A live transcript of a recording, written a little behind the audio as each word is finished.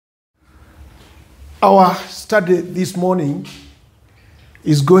Our study this morning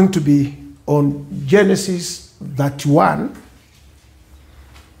is going to be on Genesis 31,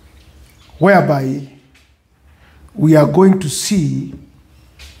 whereby we are going to see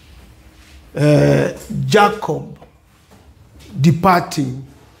Jacob departing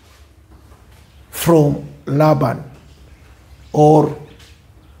from Laban, or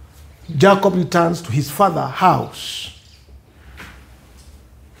Jacob returns to his father's house.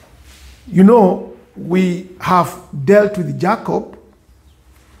 You know, we have dealt with Jacob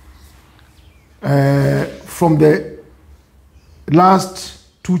from the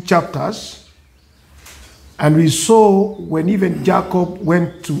last two chapters, and we saw when even Jacob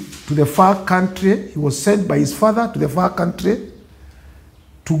went to the far country, he was sent by his father to the far country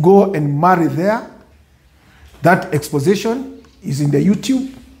to go and marry there. That exposition is in the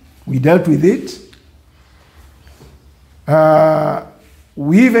YouTube. We dealt with it.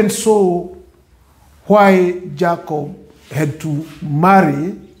 We even saw why Jacob had to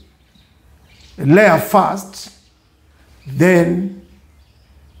marry Leah first, then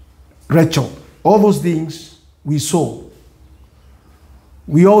Rachel. All those things we saw.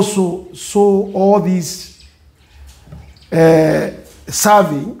 We also saw all these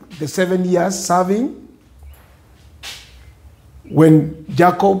serving, the 7 years serving, when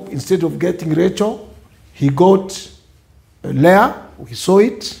Jacob, instead of getting Rachel, he got Leah. We saw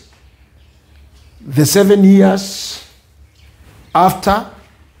it. The 7 years after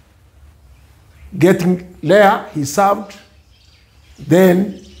getting Leah, he served.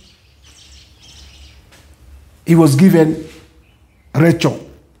 Then he was given Rachel.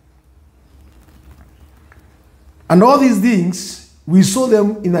 And all these things, we saw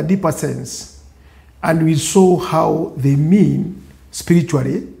them in a deeper sense. And we saw how they mean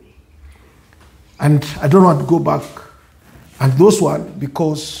spiritually. And I don't want to go back and those ones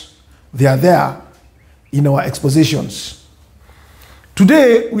because they are there in our expositions.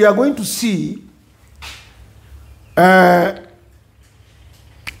 Today, we are going to see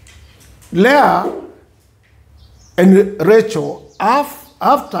Leah and Rachel.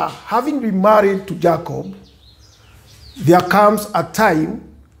 After having been married to Jacob, there comes a time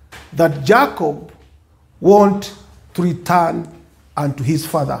that Jacob wants to return unto his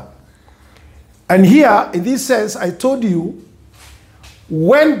father. And here, in this sense, I told you,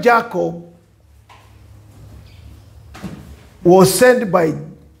 when Jacob was sent by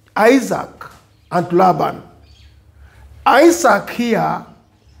Isaac and Laban, Isaac here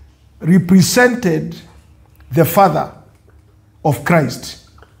represented the father of Christ.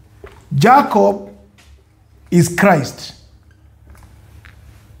 Jacob is Christ.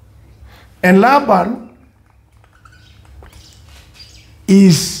 And Laban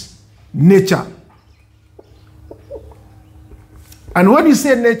is nature. And when you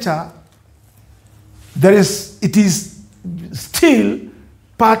say nature, it is still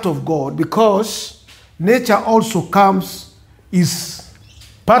part of God, because nature also is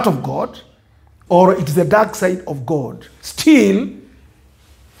part of God, or it is the dark side of God. Still,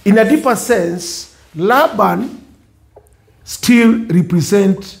 in a deeper sense, Laban still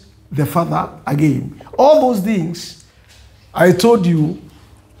represents the father again. All those things, I told you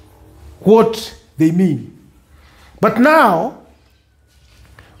what they mean. But now,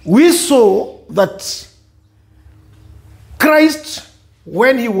 we saw that Christ,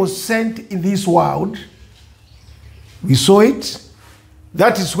 when he was sent in this world, we saw it.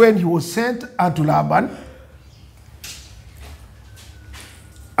 That is when he was sent unto Laban.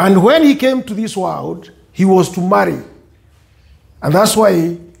 And when he came to this world, he was to marry. And that's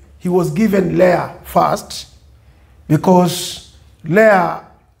why he was given Leah first, because Leah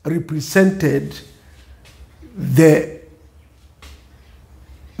represented the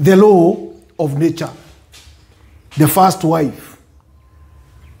law of nature, the first wife.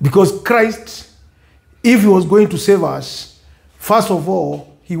 Because Christ, if he was going to save us, first of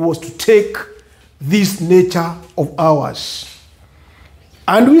all, he was to take this nature of ours.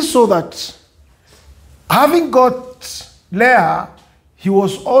 And we saw that having got Leah, he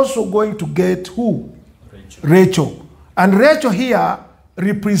was also going to get who? Rachel. And Rachel here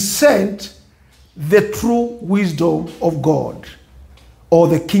represents the true wisdom of God, or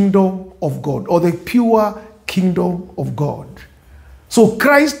the kingdom of God, or the pure kingdom of God. So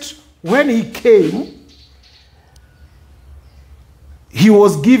Christ, when he came, he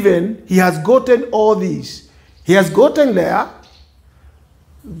has gotten all these. He has gotten Leah,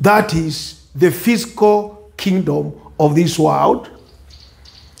 that is the physical kingdom of this world.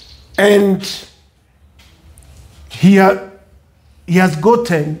 And he has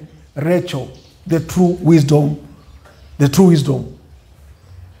gotten Rachel, the true wisdom.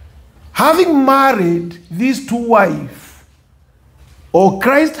 having married these two wives, or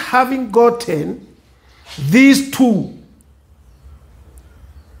Christ having gotten these two,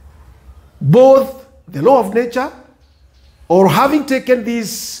 both the law of nature, or having taken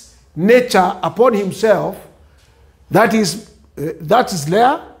this nature upon himself, that is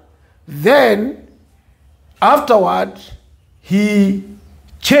Leah, then afterward he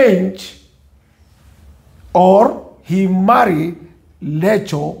changed or he married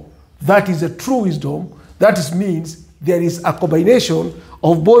Rachel. That is a true wisdom. That is means there is a combination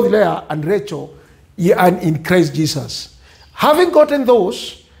of both Leah and Rachel and in Christ Jesus. Having gotten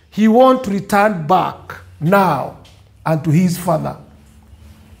those, he wants to return back now unto his father,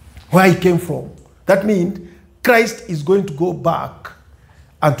 where he came from. That means Christ is going to go back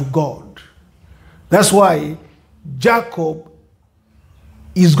unto God. That's why Jacob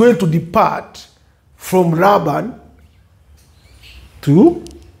is going to depart from Laban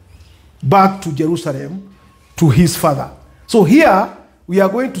back to Jerusalem to his father. So here we are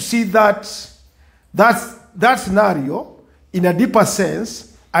going to see that scenario in a deeper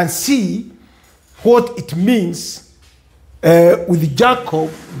sense and see what it means with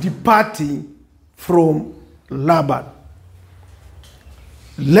Jacob departing from Laban.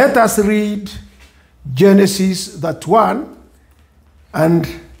 Let us read Genesis 1, and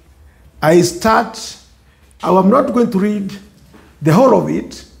I'm not going to read the whole of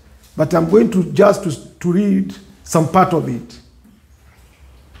it, but I'm going to just to read some part of it.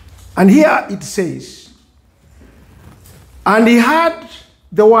 And here it says, and he heard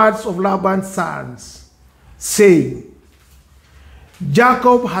the words of Laban's sons, saying,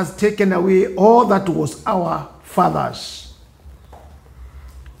 Jacob has taken away all that was our father's,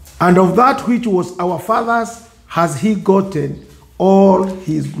 and of that which was our father's has he gotten all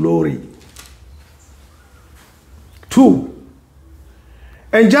his glory. 2.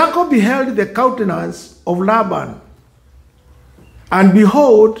 And Jacob beheld the countenance of Laban, and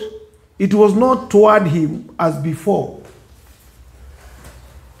behold, it was not toward him as before.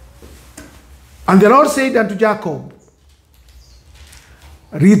 And the Lord said unto Jacob,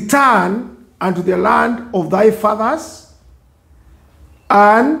 return unto the land of thy fathers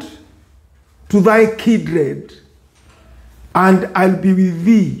and to thy kindred, and I'll be with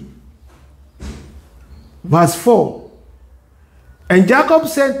thee. Verse 4. And Jacob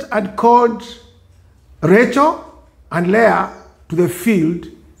sent and called Rachel and Leah to the field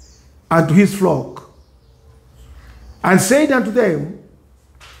and to his flock, and said unto them,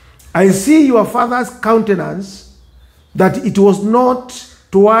 I see your father's countenance, that it was not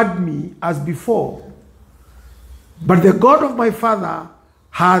toward me as before, but the God of my father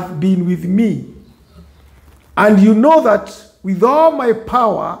hath been with me. And you know that with all my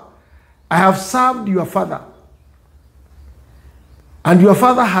power I have served your father, and your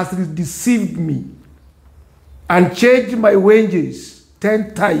father has deceived me and changed my wages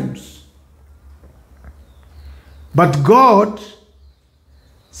 10 times. But God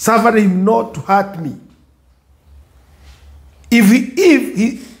suffered him not to hurt me.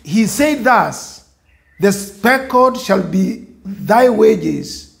 If he said thus, the speckled shall be thy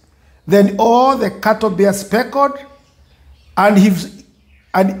wages, then all the cattle bear speckled. And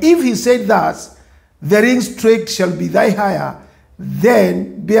if he said thus, the ring-streaked shall be thy hire,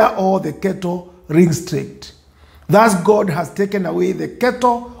 then bear all the cattle ring-streaked. Thus God has taken away the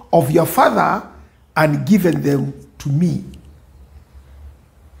cattle of your father and given them to me.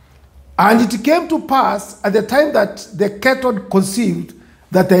 And it came to pass at the time that the cattle conceived,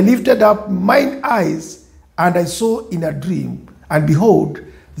 that I lifted up mine eyes, and I saw in a dream, and behold,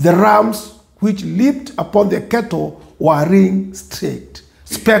 the rams which leaped upon the cattle were ring-streaked,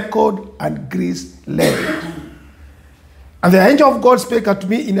 speckled, and grease-legged. And the angel of God spake unto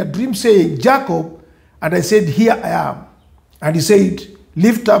me in a dream, saying, Jacob. And I said, Here I am. And he said,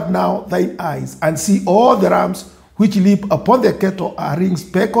 Lift up now thine eyes, and see all the rams which leap upon the cattle are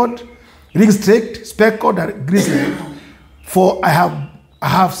ring-speckled, ring-streaked, speckled, and grease-legged. For I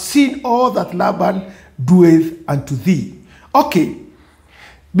have seen all that Laban doeth unto thee. Okay,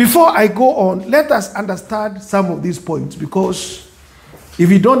 before I go on, let us understand some of these points, because if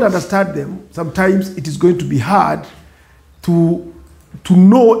we don't understand them, sometimes it is going to be hard to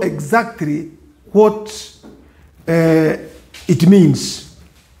know exactly what it means.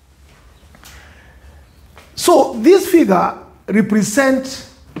 So this figure represents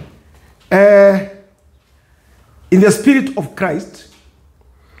in the spirit of Christ.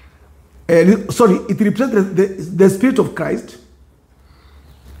 It represents the spirit of Christ.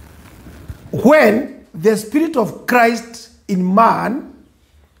 When the spirit of Christ in man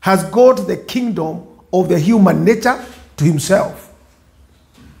has got the kingdom of the human nature to himself.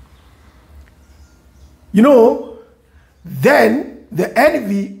 You know, then the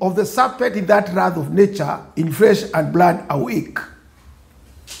envy of the serpent in that wrath of nature in flesh and blood awake.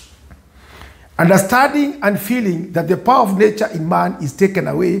 Understanding and feeling that the power of nature in man is taken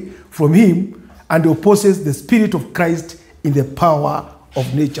away from him and opposes the Spirit of Christ in the power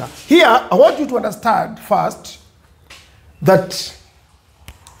of nature. Here, I want you to understand first that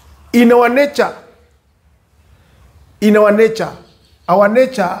in our nature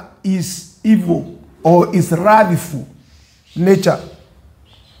is evil or is wrathful nature.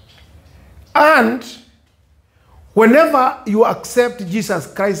 And whenever you accept Jesus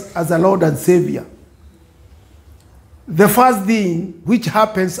Christ as a Lord and Savior, the first thing which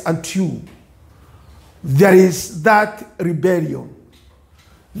happens unto you, there is that rebellion.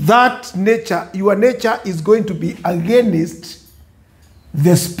 That nature, your nature is going to be against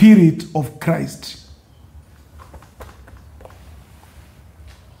the Spirit of Christ.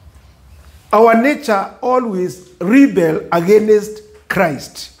 Our nature always rebel against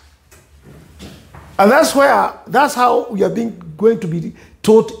Christ. And that's how we are going to be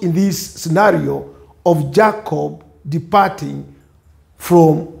taught in this scenario of Jacob departing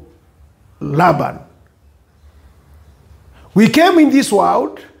from Laban. We came in this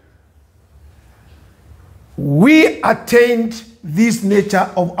world, we attained this nature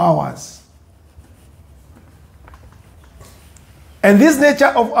of ours. And this nature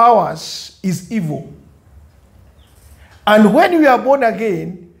of ours is evil. And when we are born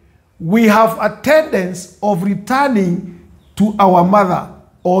again, we have a tendency of returning to our mother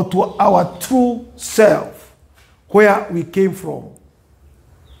or to our true self, where we came from.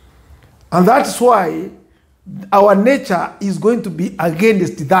 And that's why our nature is going to be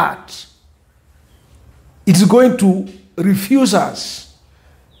against that. It's going to refuse us.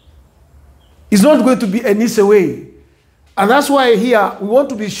 It's not going to be an easy way. And that's why here we want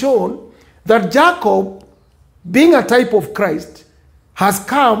to be shown that Jacob, being a type of Christ, has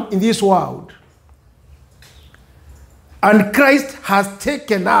come in this world. And Christ has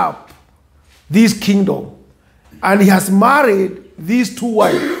taken up this kingdom. And he has married these two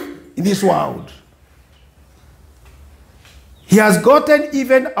wives in this world. He has gotten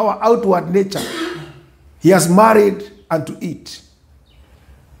even our outward nature. He has married unto it.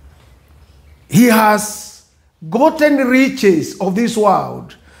 He has gotten riches of this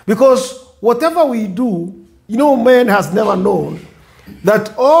world. Because whatever we do, you know, man has never known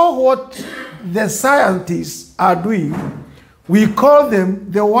that all what the scientists are doing, we call them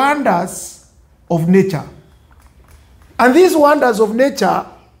the wonders of nature. And these wonders of nature,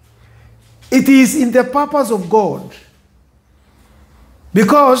 it is in the purpose of God.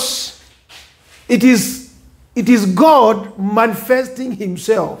 Because it is God manifesting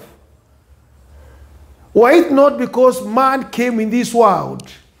himself. Why it not because man came in this world?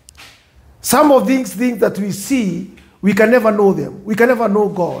 Some of these things that we see, we can never know them. We can never know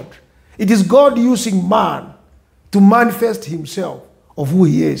God. It is God using man to manifest himself of who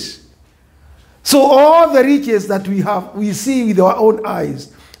he is. So all the riches that we see with our own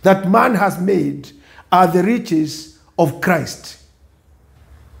eyes, that man has made, are the riches of Christ.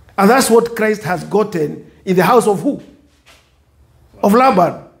 And that's what Christ has gotten in the house of who? Of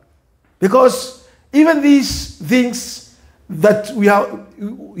Laban. Because even these things that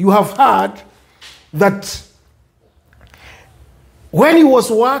you have heard, that when he was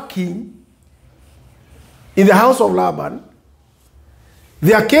working in the house of Laban,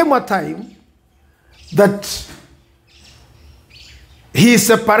 there came a time that he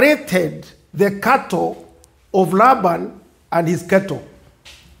separated the cattle of Laban and his cattle.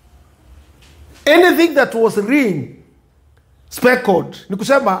 Anything that was ring, speckled, ni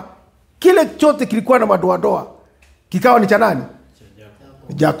kusema kile chote kilikuwa na madoadoa kikawa ni cha nani?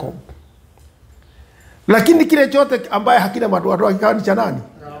 Jacob. Lakini kile chote ambaye hakina madoadoa kikawa ni cha nani?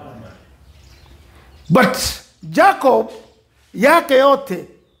 But Jacob yake yote,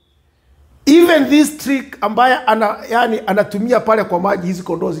 even this trick ambaye anatumia pale kwa maji, hizi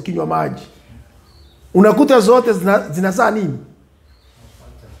kondoo zikinywa maji, unakuta zote zinazaa nini?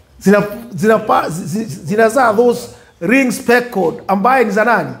 Zinazaa those ring speckled ambaye ni za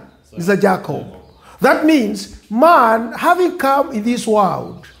nani? Ni za Jacob. That means man having come in this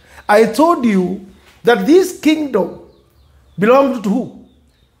world, I told you that this kingdom belonged to who?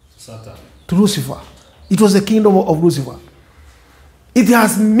 Satan. To Lucifer. It was the kingdom of Lucifer. It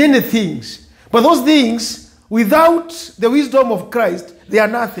has many things, but those things, without the wisdom of Christ, they are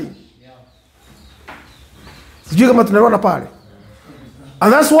nothing. Sijui kama tunaona pale.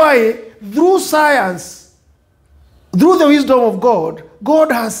 And that's why, through science, through the wisdom of God,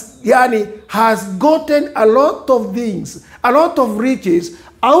 God has gotten a lot of things, a lot of riches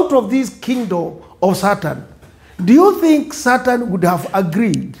out of this kingdom of Satan, do you think Satan would have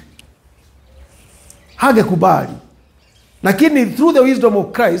agreed? Hangekubali. Lakini through the wisdom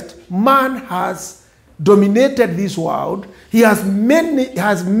of Christ, man has dominated this world. He has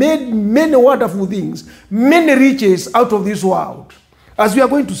made many wonderful things, many riches out of this world. As we are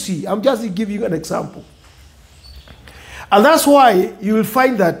going to see, I'm just giving you an example. And that's why you will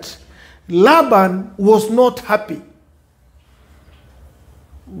find that Laban was not happy.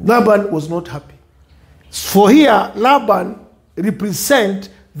 Laban was not happy. For here, Laban represents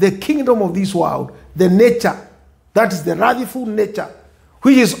the kingdom of this world, the nature, that is the wrathful nature,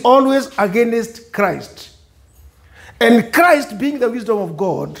 which is always against Christ. And Christ, being the wisdom of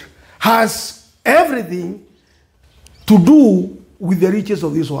God, has everything to do with the riches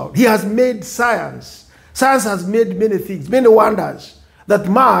of this world. He has made science. Science has made many things, many wonders that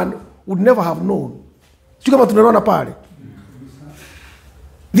man would never have known.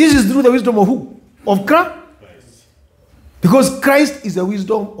 This is through the wisdom of who? Of Christ. Because Christ is the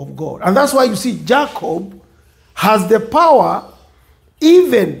wisdom of God. And that's why you see Jacob has the power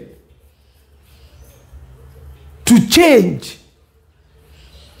even to change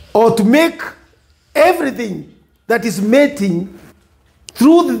or to make everything that is mating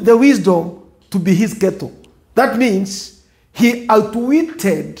through the wisdom to be his kettle. That means he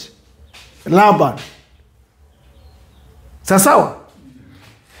outwitted Laban. Sasawa.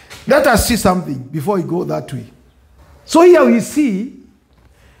 Let us see something before we go that way. So here we see,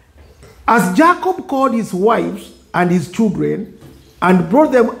 as Jacob called his wives and his children and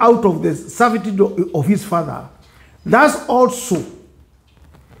brought them out of the servitude of his father, thus also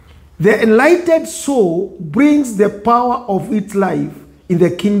the enlightened soul brings the power of its life in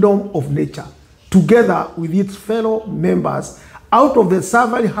the kingdom of nature, together with its fellow members, out of the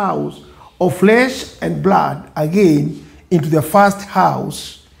servant house of flesh and blood, again into the first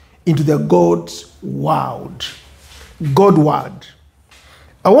house, into the God's world. God word.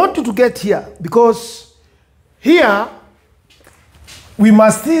 I want you to get here, because here we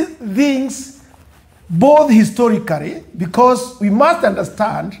must see things both historically, because we must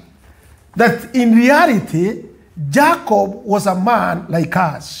understand that in reality, Jacob was a man like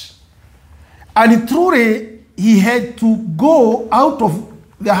us. And truly, he had to go out of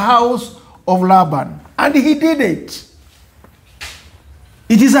the house of Laban. And he did it.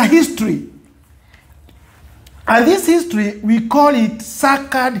 It is a history. And this history, we call it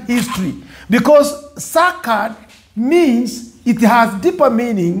sacred history. Because sacred means it has deeper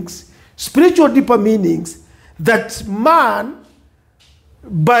meanings, spiritual deeper meanings, that man,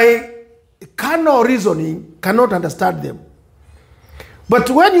 by carnal reasoning, cannot understand them. But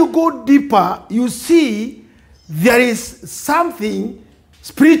when you go deeper, you see there is something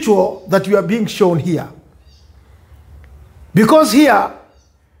spiritual that you are being shown here. Because here,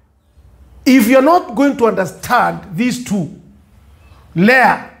 if you're not going to understand these two,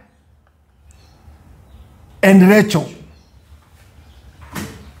 Leah and Rachel,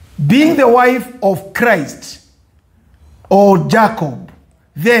 being the wife of Christ or Jacob,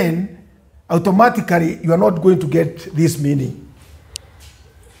 then automatically you are not going to get this meaning.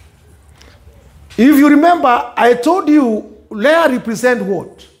 If you remember, I told you Leah represents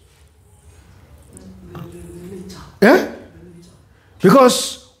what? Yeah?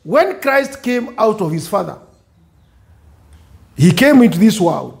 Because when Christ came out of his father, he came into this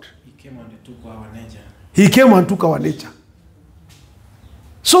world. He came and took our nature. He came and took our nature.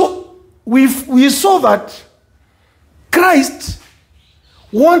 So we saw that Christ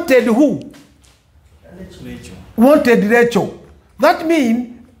wanted who? Rachel. Wanted Rachel. That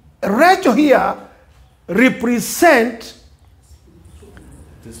means Rachel here represents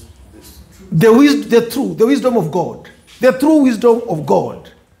the wisdom of God. The true wisdom of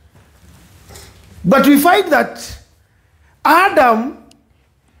God. But we find that Adam,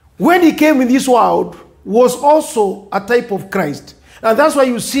 when he came in this world, was also a type of Christ. And that's why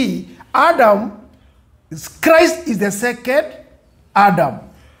you see Adam, Christ is the second Adam.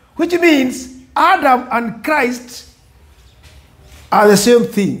 Which means Adam and Christ are the same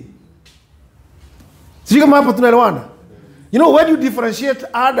thing. You know, when you differentiate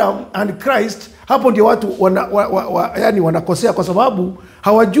Adam and Christ, hapo ndio watu wanakosea kwa sababu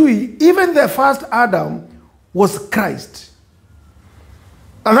hawajui even the first Adam was Christ.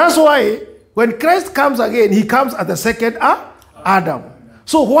 And that's why when Christ comes again, he comes as the second Adam.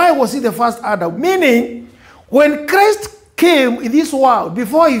 So why was he the first Adam? Meaning, when Christ came in this world,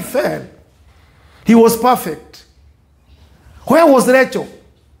 before he fell, he was perfect. Where was Rachel?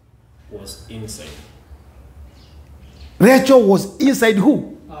 Was inside. Rachel was inside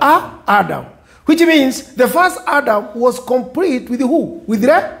who? Adam. Which means the first Adam was complete with who? With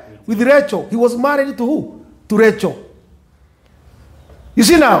Rachel. He was married to who? To Rachel. You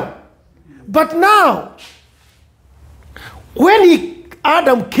see now? But now, when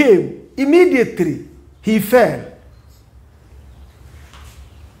Adam came, immediately he fell.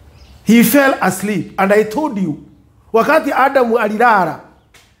 He fell asleep. And I told you, wakati Adam alilala,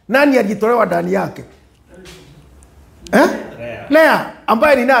 nani alitolewa ndani yake? Leah.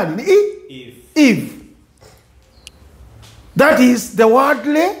 Ambaye ni nani? Ni Eve. That is the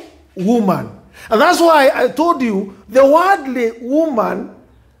worldly woman. And that's why I told you, the worldly woman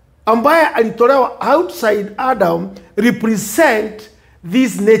ambaye alitolewa outside Adam represent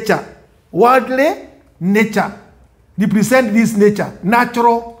this nature. Worldly nature. Represent this nature.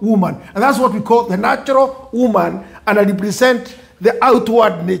 Natural woman. And that's what we call the natural woman, and I represent the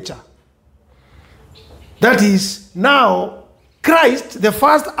outward nature. That is, now, Christ, the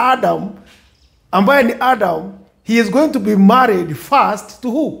first Adam, ambaye ni Adam, he is going to be married first to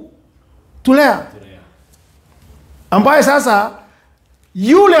who? To Leah. Ambaye sasa,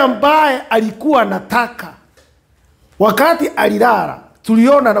 yule ambaye alikuwa nataka, wakati alilala,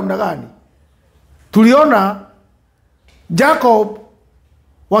 tuliona namna gani? Tuliona Jacob,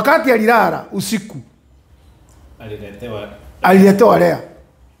 wakati alilala usiku, aliletewa Leah.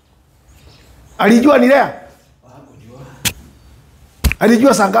 Alijua ni Leah?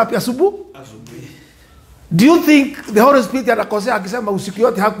 Alijua saa ngapi? Asubuhi? Do you think the Holy Spirit anakosea akisema usiku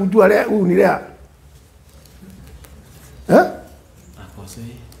yote hakujua Leah huyu ni Leah?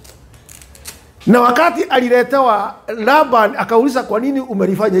 Na wakati aliletewa Laban akauliza kwa nini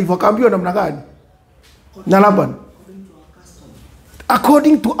umelifanya hivyo, akaambiwa namna gani na Laban?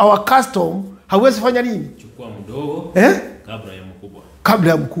 According to our custom, hawezi fanya nini? Chukua mdogo kabla ya mkubwa.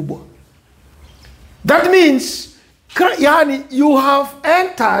 Kabla ya mkubwa. That means, yani, you have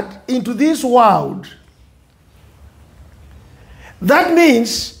entered into this world. That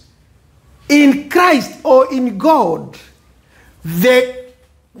means, in Christ or in God,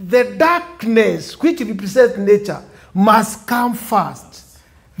 the darkness which represents nature must come first.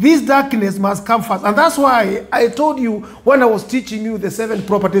 This darkness must come first. And that's why I told you when I was teaching you the 7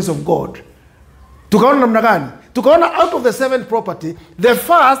 properties of God. Tukaona namna gani? Tukaona out of the 7 property, the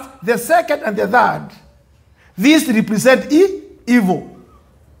first, the second, and the third, these represent evil.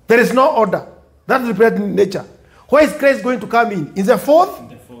 There is no order. That represents nature. Where is Christ going to come in? In the fourth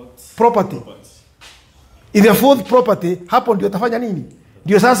property. In the fourth property, hapo ndio tafanya nini?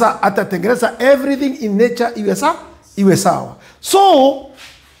 Ndio sasa atatengeneza everything in nature iwe sawa. So,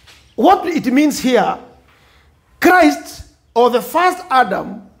 what it means here, Christ, or the first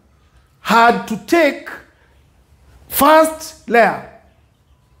Adam, had to take first Leah.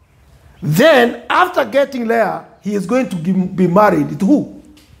 Then, after getting Leah, he is going to be married to who?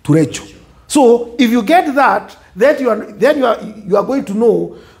 To Rachel. So, if you get that, then you are going to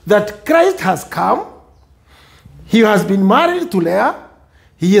know that Christ has come. He has been married to Leah.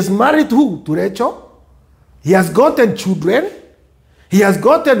 He is married to who? To Rachel. He has gotten children. He has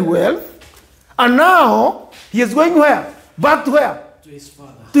gotten wealth. And now, he is going where? Back to where? To his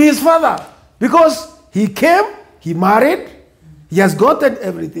father. To his father. Because he came, he married, he has gotten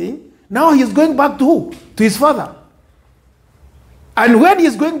everything. Now he is going back to who? To his father. And when he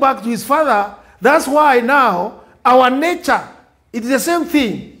is going back to his father, that's why now, our nature, it is the same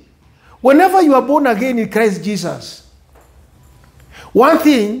thing. Whenever you are born again in Christ Jesus, one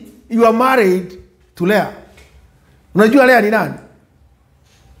thing, you are married to Leah. Unajua Leah ni nani?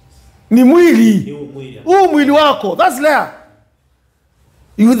 Ni mwili. Mwili wako. That's Leah.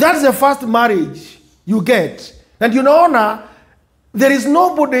 That's the first marriage you get. And you know, there is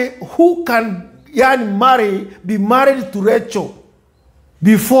nobody who can be married to Rachel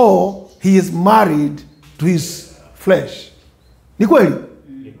before he is married to his flesh. Ni kweli?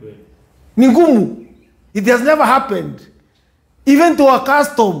 Ni ngumu. It has never happened. Even to a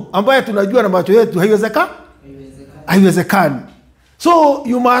custom ambaye tunajua na macho yetu haiwezekani. So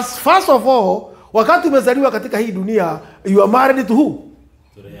you must first of all, wakati umezaliwa katika hii dunia, you are married to who?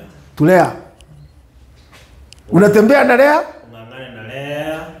 To Leah. Unatembea na Leah? Unaangana na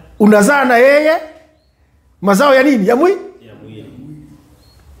Leah. Unazaa na yeye? Mazao ya nini? Ya mwili?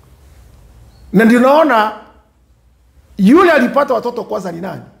 Na ndio naona yule alipata watoto kwanza ni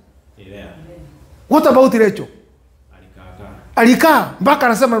nani? Leah. What about Rachel? Alikaa mpaka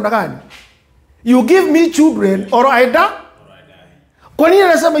anasema namna gani? You give me children or I die. Kwa nini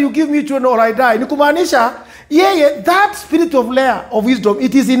anasema you give me children or I die? Ni kumaanisha yeye, that spirit of Leah, of wisdom,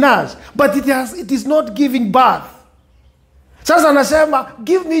 it is in us, but it is not giving birth. Sasa anasema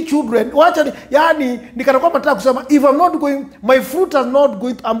give me children. Wacha ni, yani nikana kwamba nataka kusema if I'm not going, my fruit is not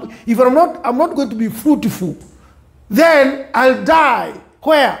going to, if I'm not going to be fruitful, then I'll die.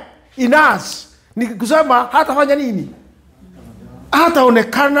 Where? In us. Ni kusema hatafanya nini?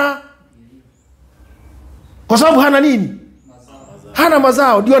 Hataonekana. Kwa sababu hana nini? Hana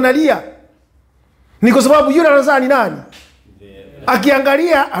mazao. Ndio analia. Ni kwa sababu yule anazaa ni nani?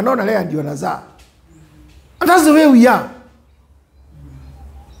 Akiangalia anaona Lea ndio anazaa. And that's the way we are.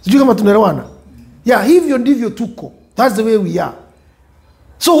 Sijui kama tunaelewana. Yeah, hivyo ndivyo tuko. That's the way we are.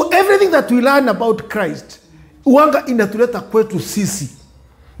 So everything that we learn about Christ, uanga inatuleta kwetu sisi.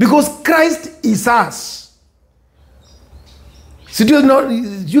 Because Christ is us.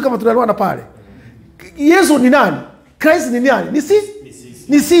 Sijui kama tunaelewana pale. Yesu ni nani? Christ ni nani? Ni sisi.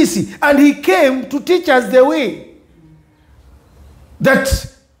 Ni sisi. And he came to teach us the way. That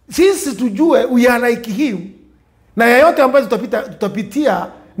sisi tujue we are like him. Na yayote ambayo tutapitia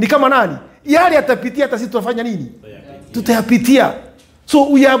ni kama nani? Yale atapitia hata sisi tutafanya nini? Tutayapitia. So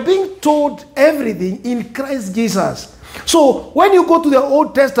we are being told everything in Christ Jesus. So when you go to the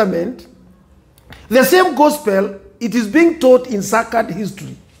Old Testament, the same gospel, it is being taught in sacred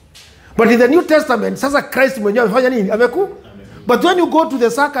history. But in the New Testament, sasa Christ mwenyewe amefanya nini? Ameku? But when you go to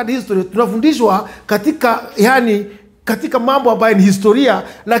the sacred history, tunafundishwa katika mambo ambayo ni historia,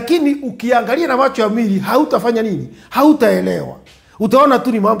 lakini ukiangalia na macho ya mwili hautafanya nini? Hautaelewa. Utaona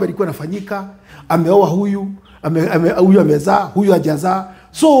tu ni mambo yalikuwa yanafanyika, ameoa huyu, huyu amezaa, huyu hajazaa.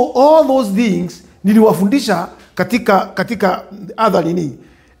 So all those things niliwafundisha katika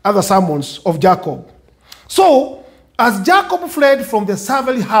other sermons of Jacob. So as Jacob fled from the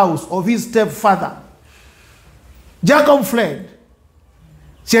servant house of his stepfather, Jacob fled.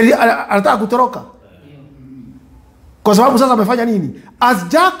 Si anataka kutoroka? Kwa sababu sasa amefanya nini? As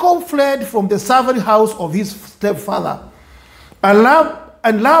Jacob fled from the servant house of his stepfather,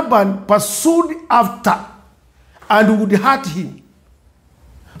 and Laban pursued after and would hurt him,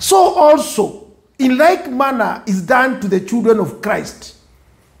 so also in like manner is done to the children of Christ.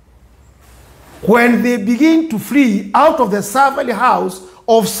 When they begin to flee out of the servant house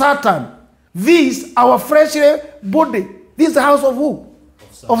of Satan, this our fleshly body, this is the house of who?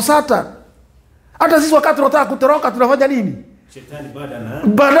 Of Satan. Hata sisi wakati tunataka kutoroka tunafanya nini? Shetani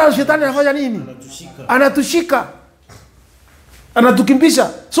baada shetani anafanya nini? Anatushika. Anatukimbisha.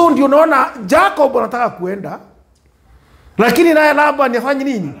 So ndio unaona Jacob anataka kuenda, lakini naye Laban anafanya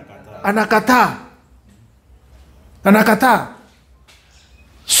nini? Anakataa.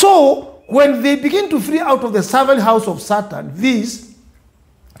 So when they begin to flee out of the servant house of Satan, this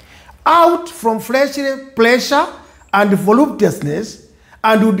out from fleshly pleasure and voluptuousness,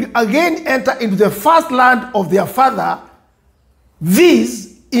 and would again enter into the first land of their father,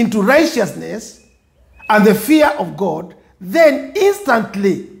 this into righteousness and the fear of God, then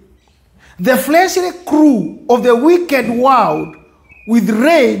instantly the fleshly crew of the wicked world with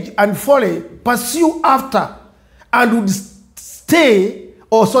rage and folly pursue after, and would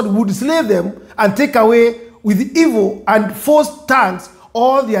would slay them and take away with evil and false tongues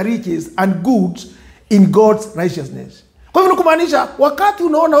all their riches and goods in God's righteousness. Kwa hivyo kumaanisha wakati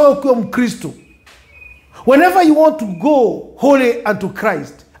unaona wewe ukiwa Mkristo, whenever you want to go holy unto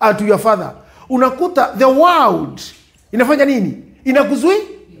Christ, unto your Father, unakuta the world inafanya nini? Inakuzuia?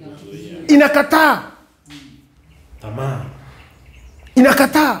 Inakataa. Tamaa.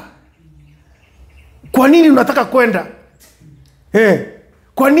 Inakataa. Kwa nini unataka kwenda?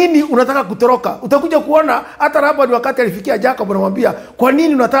 Kwa nini unataka kutoroka? Utakuja kuona hata Laban wakati alifikia Jacob anamwambia, "Kwa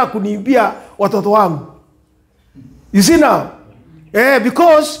nini unataka kuniibia watoto wangu?" You see now?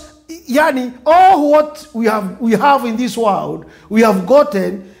 Because all what we have in this world, we have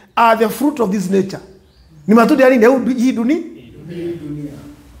gotten are the fruit of this nature. Ni matunda ya nini? Hii dunia.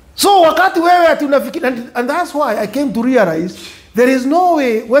 So wakati wewe ati unafikiri, and that's why I came to realize there is no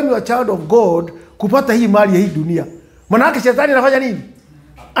way when you are a child of God kupata hii mali ya hii dunia. Maana shetani anafanya nini?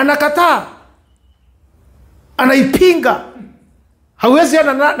 Anakataa. Anaipinga. Hawezi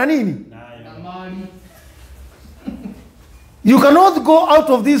na nini? You cannot go out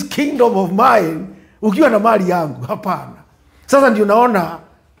of this kingdom of mine ukiwa na mali yangu. Hapana. Sasa ndio naona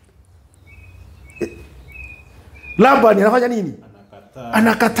Laban anafanya nini?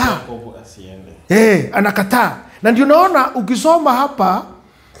 Anakataa. Anakataa. Na ndio naona ukisoma hapa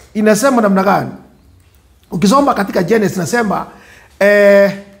inasema namna gani? Ukisoma katika Genesis inasema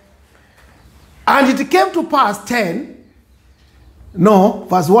and it came to pass verse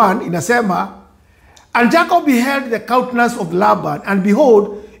 1 inasema, and Jacob beheld the countenance of Laban, and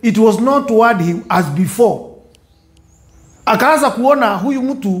behold, it was not toward him as before. Akaanza kuona huyu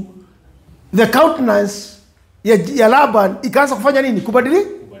mtu, the countenance ya Laban ikaanza kufanya nini? Kubadilika.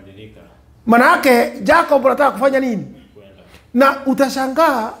 Maana yake Jacob anataka kufanya nini? Na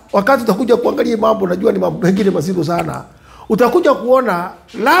utashangaa wakati utakuja kuangalia mambo, najua ni mambo mengine mazito sana. Utakuja kuona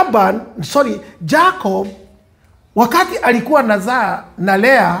Jacob wakati alikuwa nazaa na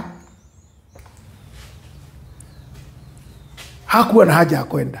Lea hakuwa na haja ya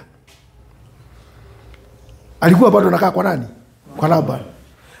kwenda. Alikuwa bado anakaa kwa nani? Kwa Laban.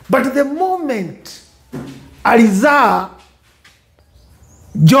 But the moment alizaa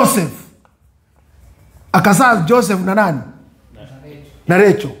Joseph, akazaa Joseph na nani? Na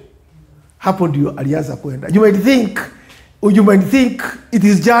Rachel. Hapo ndio alianza kwenda. You might think it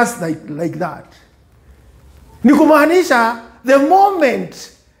is just like that. Ni kumaanisha the moment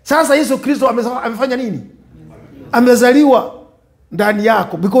sasa Yesu Kristo amefanya nini? Amezaliwa ndani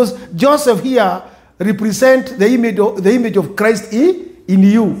yako, because Joseph here represent the image of Christ in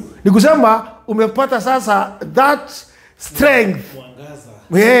you. Ni kusema umepata sasa that strength,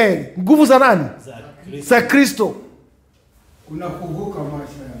 nguvu za nani? Za Kristo. Unafunguka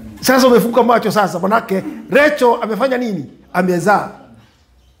macho yani. Sasa umefunguka macho sasa, manake Rachel amefanya nini? Amezaa.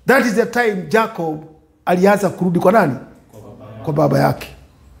 That is the time Jacob alianza kurudi kwa nani? Kwa baba yake.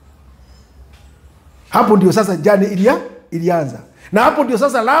 Hapo ndio sasa jani ilianza. Na hapo ndio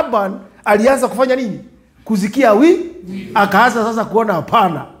sasa Laban alianza kufanya nini? Kuzikia akaanza sasa kuona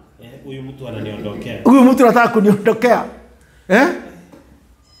hapana. Huyu mtu ananiondokea. Huyu mtu anataka kuniondokea.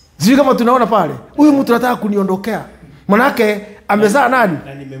 Sio kama tunaona pale. Huyu mtu anataka kuniondokea. Manake amezaa nani?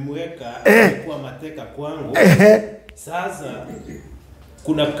 Na nimemweka kwa mateka kwangu. Sasa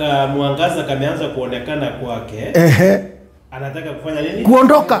kuna mwangaza kameanza kuonekana kwake. Anataka kufanya nini?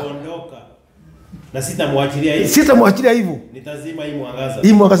 Kuondoka. Na sitamwachilia hivyo. Sitamwachilia hivyo. Nitazima hii mwangaza.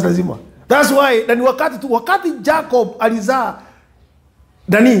 Hii mwangaza lazima. That's why, na ni wakati Jacob alizaa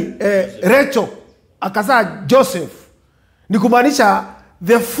Rachel akazaa Joseph, ni kumaanisha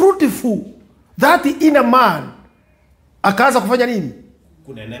the fruitful, that inner man akaanza kufanya nini?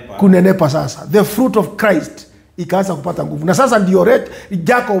 Kunenepa sasa. The fruit of Christ ikaanza kupata nguvu. Na sasa ndio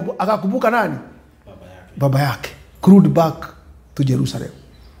Jacob akakumbuka nani? Baba yake. Kurudi back to Jerusalem.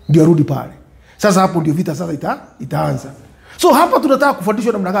 Ndio arudi pale. Sasa hapo ndio vita sasa itaanza. So hapa tunataka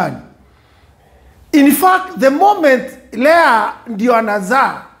kufundishwa namna gani? In fact, the moment Leah ndio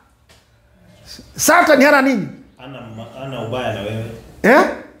anazaa, Satan hana nini? Ana ubaya na wewe.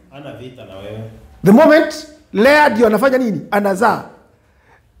 Ana vita na wewe. The moment Leah ndio anafanya nini? Anazaa.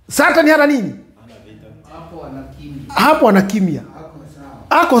 Satan hana nini? Ana vita. Hapo anakimia.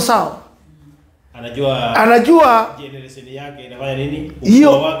 Ako sawa. Anajua generation yake inafanya nini?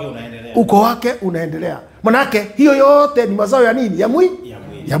 Uko wake unaendelea. Manake hiyo yote ni mazao ya nini?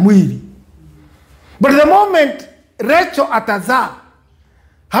 Ya mwili. But the moment Rachel atazaa,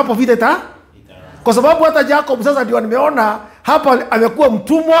 hapo vita kwa sababu hata Jacob sasa ndio nimeona hapa amekuwa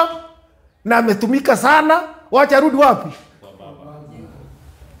mtumwa na ametumika sana, wacha rudi wapi? Kwa baba.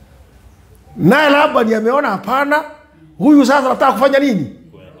 Naye Laban ameona hapana, huyu sasa anataka kufanya nini?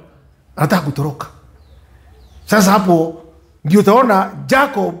 Anataka kutoroka. Sasa hapo ndio utaona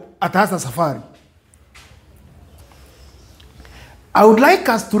Jacob ataanza safari. I would like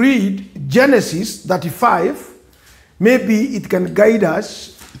us to read Genesis 35. Maybe it can guide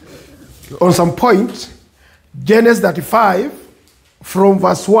us on some point. Genesis 35 from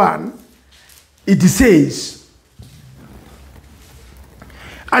verse 1. It says,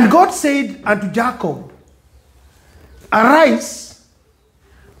 "And God said unto Jacob, Arise,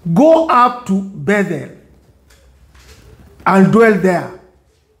 go up to Bethel, and dwell there,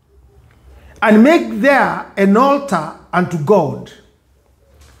 and make there an altar unto God,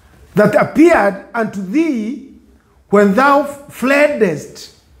 that appeared unto thee when thou fleddest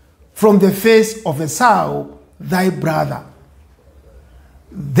from the face of Esau thy brother.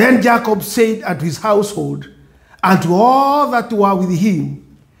 Then Jacob said unto his household, and to all that were with him,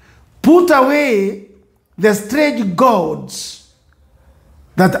 Put away the strange gods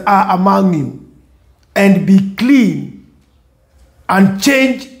that are among you, and be clean, and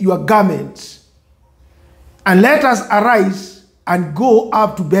change your garments, and let us arise and go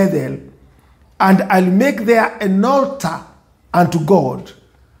up to Bethel, and I'll make there an altar unto God,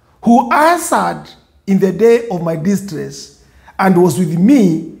 who answered in the day of my distress, and was with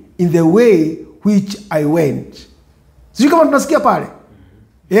me in the way which I went." Sijui kama tunasikia pale?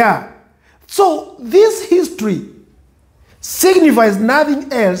 Yeah. So this history signifies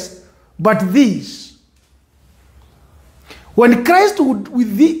nothing else but this. When Christ would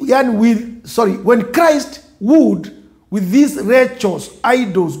with these Rachel's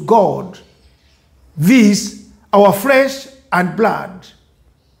idols God, these our flesh and blood.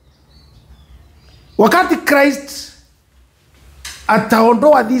 wakati Christ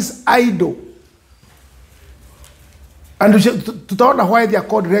ataondoa this idol, and tutaona why they are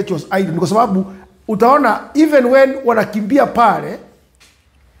called Rachel's idol, kwa sababu utaona even when wanakimbia pale,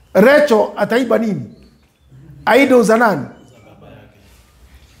 Rachel ataiba nini? Idols za nani?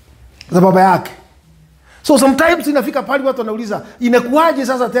 Za baba yake. So sometimes inafika pale watu wanauliza, inakuaje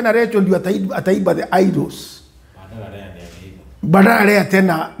sasa tena Rachel ndio ataiba the idols? Badala Leah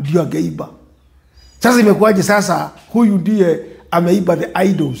tena ndio ageiba. Sasa imekuaje sasa huyu ndiye ameiba the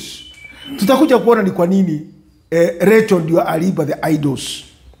idols? Tutakuja kuona ni kwa nini Rachel ndio aliiba the idols.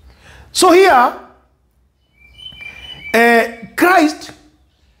 So here Christ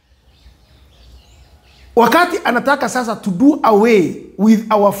wakati anataka sasa to do away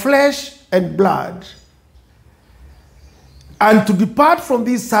with our flesh and blood and to depart from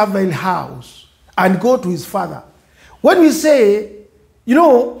this servile house and go to his father. When we say, you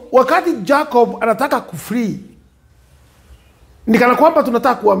know, wakati Jacob anataka kufree, ni kana kwamba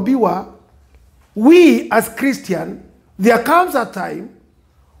tunataka kuambiwa, we as Christian, there comes a time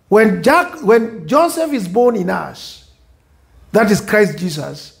when Joseph is born in us, that is Christ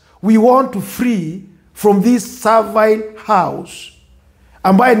Jesus, we want to free from this servile house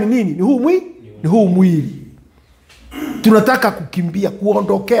ambaye ni nini? Ni huu mwili. Tunataka kukimbia,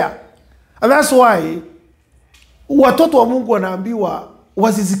 kuondokea. And that's why watoto wa Mungu wanaambiwa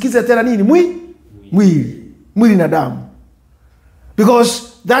wasisikize tena nini? Mwili na damu. Because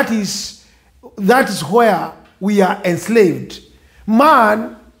that is where we are enslaved.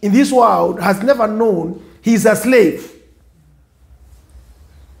 Man in this world has never known he is a slave.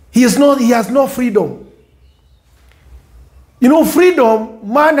 He has no freedom. You know, freedom,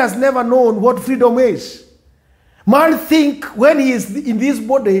 man has never known what freedom is. Man think when he is in this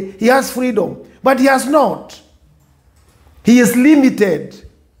body, he has freedom. But he has not. He is limited.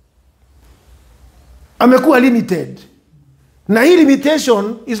 Amekuwa limited. Na hii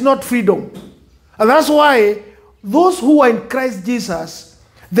limitation is not freedom. And that's why those who are in Christ Jesus,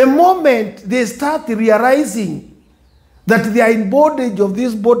 the moment they start realizing that they are in bondage of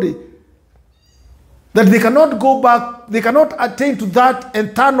this body, that they cannot go back, they cannot attain to that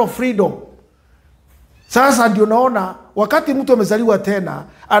eternal freedom. Sasa ndio naona wakati mtu amezaliwa tena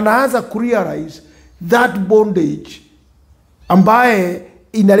anaanza kurealize that bondage ambaye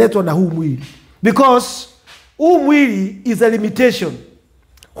inaletwa na huu mwili. Because huu mwili is a limitation.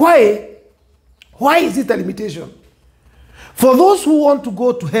 Why is it a limitation? For those who want to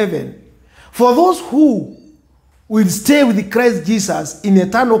go to heaven, for those who will stay with Christ Jesus in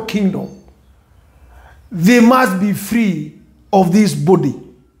eternal kingdom, they must be free of this body.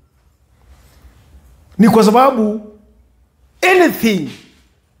 Ni kwa sababu anything,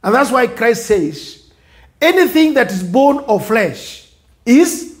 and that's why Christ says, anything that is born of flesh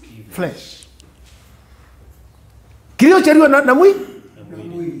is flesh. Kilichochaliwa na mwili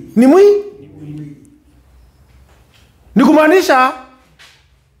ni mwili. Ni kumaanisha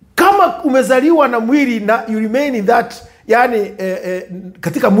kama umezaliwa na mwili na you remain in that, yani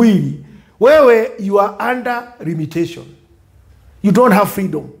katika mwili, wewe you are under limitation. You don't have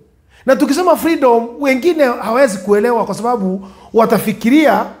freedom. Na tukisema freedom, wengine hawezi kuelewa kwa sababu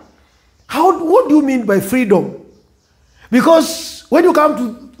watafikiria, what do you mean by freedom? Because when you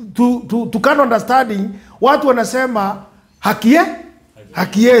come to kind of understanding, watu wanasema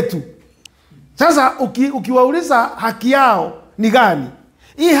haki yetu. Sasa ukiwauliza haki yao ni gani?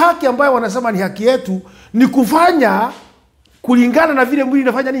 Hii haki ambayo wanasema ni haki yetu ni kufanya kulingana na vile mwili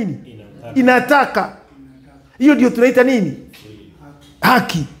inafanya nini? Inataka. Hiyo ndio tunaita nini?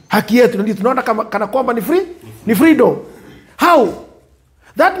 Haki yetu. Ndio tunaona kana kwamba ni freedom. How?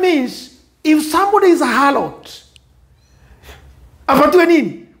 That means if somebody is a harlot, apatiwe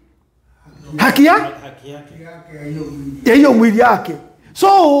nini? Haki ya hiyo mwili yake.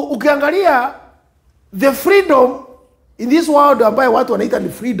 So ukiangalia the freedom in this world ambayo watu wanaita ni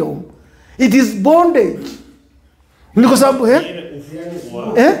freedom, it is bondage. Ni kwa sababu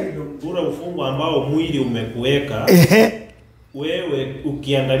ule ufungu ambao mwili umekuweka, wewe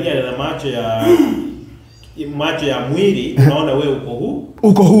ukiangalia na macho ya mwili unaona wewe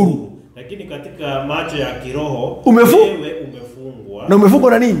uko huru. Lakini katika macho ya kiroho wewe umefungwa. Na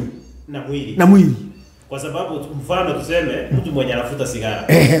umefungwa na nini? Na mwili. Kwa sababu mfano tuseme mtu mwenye anafuta sigara.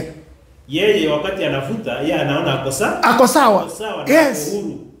 Yeye wakati anafuta, yeye anaona ako sawa. Yes.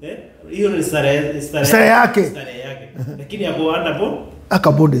 Huru. Hiyo ni starehe yake. Lakini hapo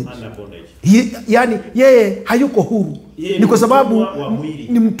aka bondage. Yani yeye hayuko huru. Ni kwa sababu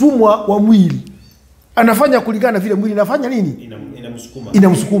ni mtumwa wa mwili. Anafanya kulingana vile mwili inafanya nini?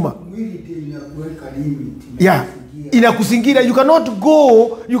 Inamsukuma. Mwili ndio inakuweka limit. Yeah. inakusingira. You cannot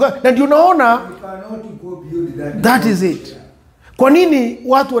go, na ndio unaona You cannot go beyond that is it. Kwa nini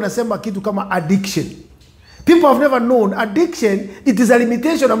watu wanasema kitu kama addiction? People have never known addiction, it is a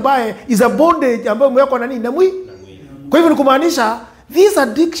limitation ambaye is a bondage ambayo umewekwa na nini? Na mwili. Kwa hivyo ni kumaanisha this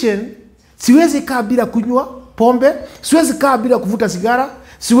addiction, siwezi kaa bila kunywa pombe, siwezi kaa bila kuvuta sigara,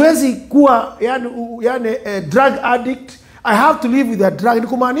 siwezi kuwa yani drug addict. I have to live with a drug. Ni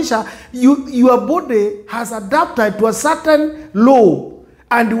kumaanisha your body has adapted to a certain law,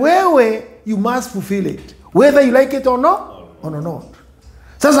 and wewe you must fulfill it whether you like it or not.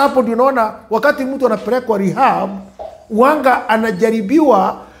 Sasa hapo ndio unaona wakati mtu anapelekwa rehab, wanga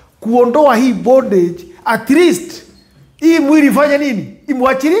anajaribiwa kuondoa hii bondage, at least hii mwili ifanye nini?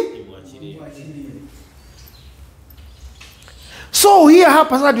 Imwachilie. So here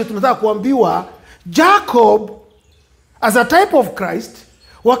hapa sasa ndio tunataka kuambiwa Jacob as a type of Christ,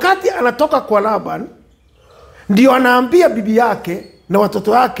 wakati anatoka kwa Laban, ndio anaambia bibi yake na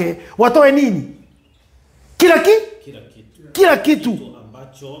watoto wake watoe nini? Kila kitu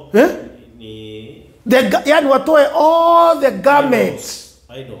ambacho ni yani watoe all the garments,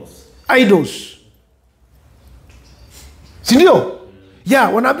 idols. Si ndio?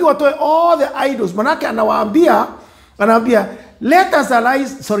 Yeah, wanaambia watoe all the idols. Manake anawaambia let us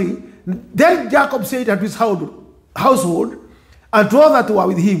arise, then Jacob said to his household and to all that were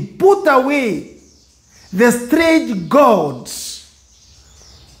with him, put away the strange gods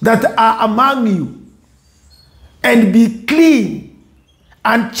that are among you, and be clean,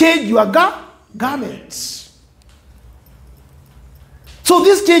 and change your garments. So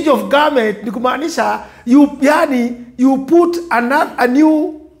this change of garment ni kumaanisha you put a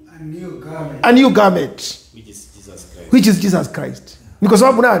new garment, which is Jesus Christ. Ni kwa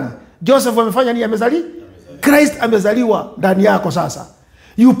sababu nani? Joseph amefanya nini? Christ amezaliwa ndani yako sasa.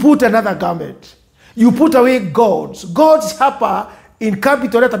 You put another garment. You put away gods. Gods hapa in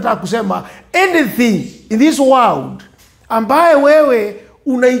capital letter nataka kusema anything in this world ambaye wewe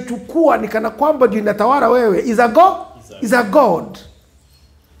unaichukua ni kana kwamba ndio inatawala wewe is a god.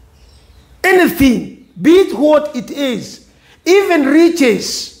 Anything, be it what it is, even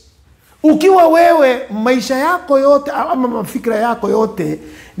riches. Ukiwa wewe maisha yako yote ama mafikira yako yote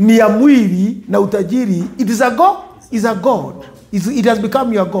ni ya mwili na utajiri, it is a god. It has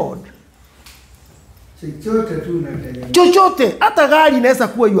become your god. Chochote, hata gari inaweza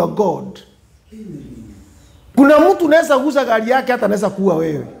kuwa your god. Kuna mtu unaweza kuuza gari yake hata anaweza kuwa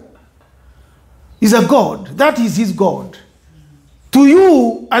wewe. Is a god. That is his god. To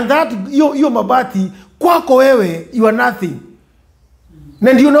you, and that hiyo mabati kwako wewe, you are nothing.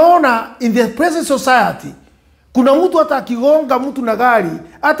 Na ndio unaona in the present society kuna mtu hata akigonga mtu na gari,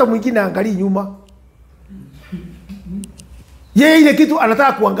 hata mwingine angalia nyuma. Yeye ile kitu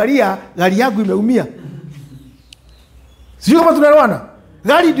anataka kuangalia, gari yangu imeumia. Sio kama tunaelewana?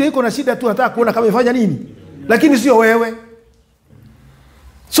 Gari ndio iko na shida tu, anataka kuona kama ifanya nini, lakini sio wewe.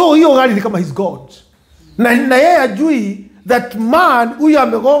 So hiyo gari ni kama his god. Na yeye ajui that man huyu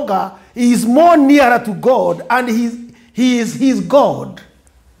amegonga is more nearer to God, and he is his god.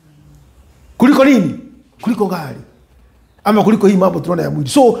 Kuliko nini? Kuliko gari. Ama kuliko hii mambo tunaona ya mwili.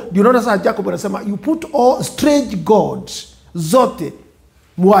 So ndio unaona sasa Jacob anasema you put all strange gods zote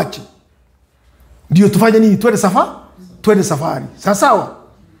muache. Ndio tufanye nini? Twende safari. Sawa?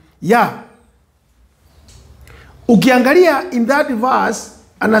 Yeah. Ukiangalia in that verse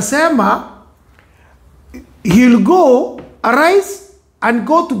anasema he'll arise and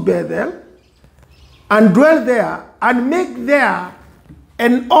go to Bethel and dwell there and make there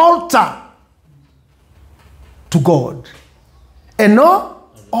an altar to God. An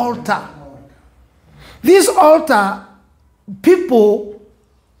altar. This altar, people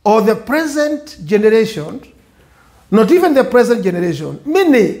or the present generation, not even the present generation,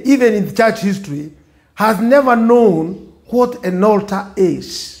 many even in church history, has never known what an altar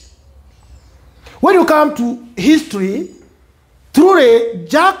is. When you come to history, truly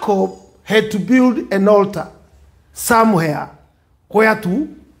Jacob had to build an altar somewhere where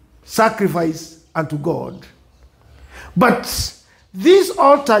to sacrifice unto God. But this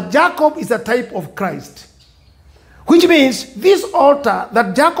altar, Jacob is a type of Christ. Which means this altar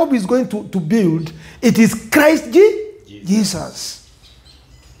that Jacob is going to build, it is Christ Jesus.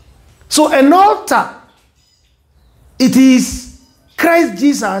 So an altar, it is Christ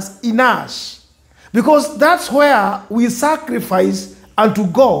Jesus in us. Because that's where we sacrifice unto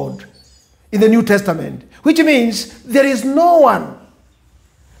God in the New Testament. Which means there is no one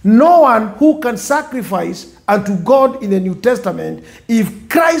who can sacrifice unto God in the New Testament if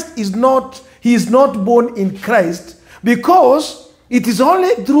Christ is not, he is not born in Christ, because it is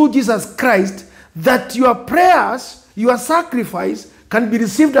only through Jesus Christ that your prayers your sacrifice can be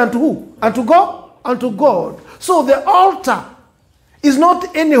received unto who? Unto God? Unto God. So the altar is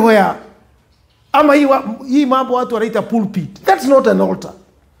not anywhere. Ama hii mambo watu wanaita pulpit. That's not an altar.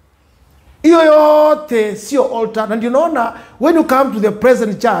 Hiyo yote sio altar. Na ndio unaona when you come to the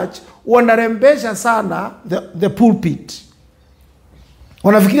present church wanarembesha sana the pulpit.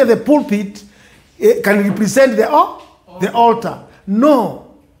 Wanafikiria the pulpit can represent the altar. No.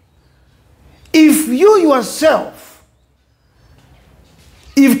 If you yourself,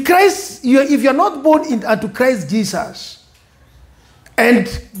 if you're not born into Christ Jesus and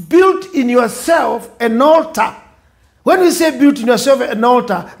built in yourself an altar, when we say built in yourself an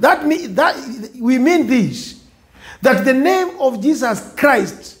altar, that we mean this, that the name of Jesus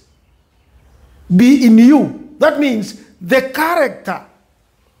Christ be in you. That means the character,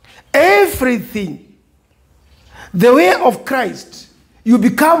 everything, the way of Christ, you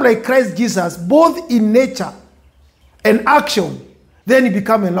become like Christ Jesus, both in nature and action. Then you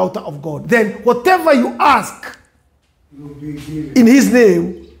become an altar of God. Then whatever you ask in his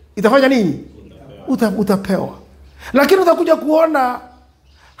name, itafanya nini? Utapewa. Lakini utakuja kuona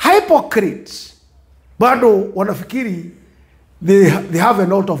hypocrites bado wanafikiri they have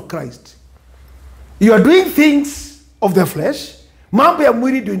an altar of Christ. You are doing things of the flesh. Mambo ya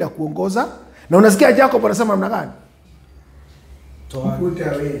mwili ndio inakuongoza. Na unasikia Jacob anasema namna gani? Put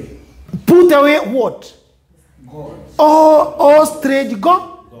away. Put away what? God. All strange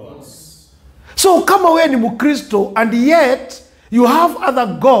gods. So kama wewe ni Mkristo and yet you have other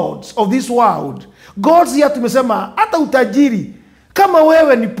gods of this world. Gods here tumesema hata utajiri. Kama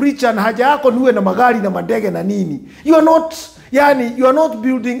wewe ni preacher na haja yako niwe na magari na mandege na nini. You are not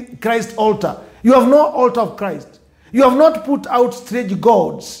building Christ altar. You have no altar of Christ. You have not put out strange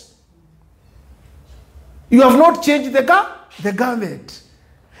gods. You have not changed the garment.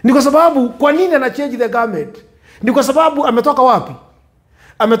 Ni kwa sababu, kwa nini ana change the garment? Ni kwa sababu ametoka wapi?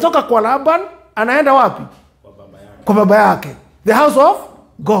 Ametoka kwa Laban, anaenda wapi? Kwa baba yake. The house of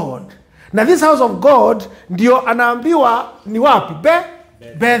God. Na this house of God ndio anaambiwa ni wapi?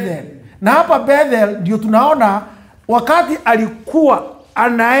 Bethel. Na hapa Bethel ndio tunaona wakati alikuwa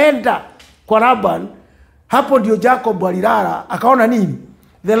anaenda kwa Laban, hapo ndio Jacob alilala, akaona nini?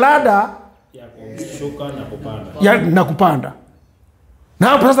 The ladder ya kushuka na kupanda. Na kupanda. Na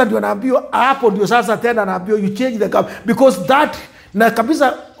hapo sasa ndio anaambiwa, hapo ndio sasa tena anaambiwa you change the garment, because that, na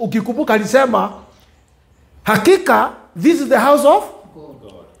kabisa ukikumbuka alisema hakika this is the house of God.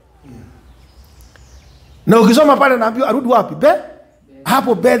 Na ukisoma pale anaambiwa arudi wapi?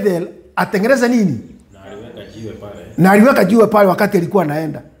 Hapo Bethel atengeneza nini? Na aliweka jiwe pale wakati alikuwa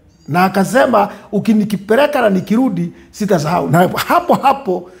anaenda. Na akasema ukinikipeleka na nikirudi sitasahau. Na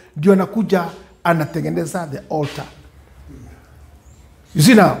hapo ndio anakuja anatengeneza the altar. You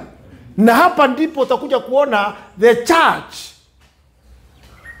see now? Na hapa ndipo utakuja kuona the church,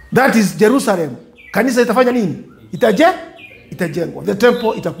 that is Jerusalem. Kanisa itafanya nini? Itajengwa. The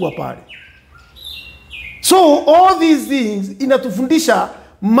temple itakuwa pale. So all these things inatufundisha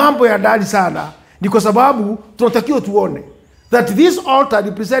mambo ya ndani sana. Ni kwa sababu tunatakiwa tuone that this altar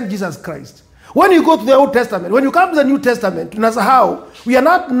represents Jesus Christ. When you go to the Old Testament, when you come to the New Testament, tunasahau, we are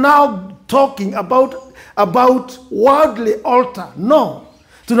not now talking about worldly altar. No.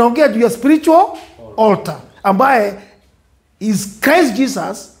 Tunaongea juu ya spiritual altar, ambaye is Christ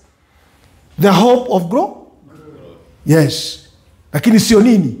Jesus, the hope of growth. Yes. Lakini sio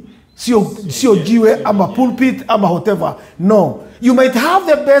nini? Sio jiwe ama pulpit ama whatever. No. You might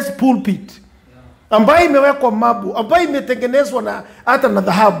have the best pulpit, ambayo imewekwa mabu, ambayo imetengenezwa na hata na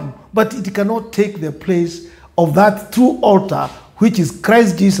dhahabu, but it cannot take the place of that true altar which is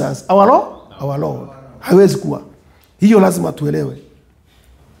Christ Jesus our Lord. Haiwezi kuwa. Hiyo lazima tuelewe.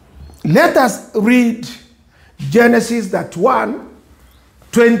 Let us read Genesis that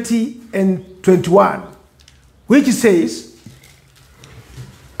 1:20 and 21, which says,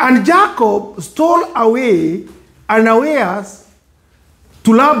 and Jacob stole away unawares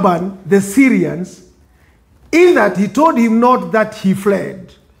to Laban the Syrians, in that he told him not that he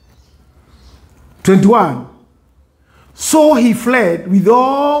fled. 21. So he fled with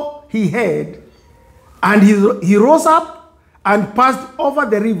all he had, and he rose up and passed over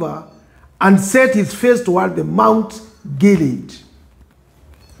the river and set his face toward the Mount Gilead.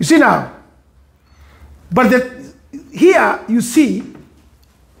 You see now? But here you see,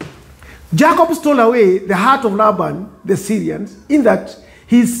 Jacob stole away the heart of Laban, the Syrians, in that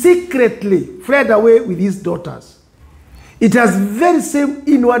he secretly fled away with his daughters. It has very same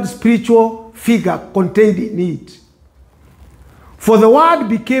inward spiritual figure contained in it. For the word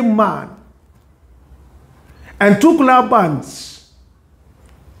became man and took Laban's,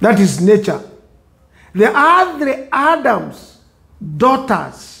 that is nature, the other Adam's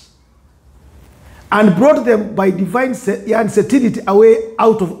daughters and brought them by divine uncertainty away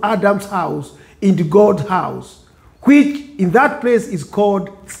out of Adam's house into God's house, which in that place is called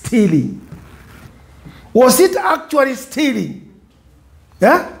stealing. Was it actually stealing?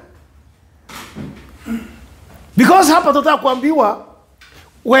 Yeah? Because hapa tutaka kuambiwa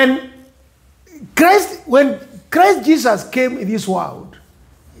when Christ Jesus came in this world,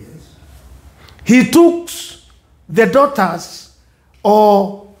 yes, he took the daughters,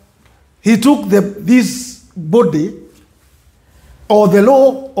 or he took this body or the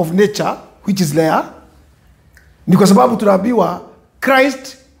law of nature which is there. Ni kwa sababu tunaambiwa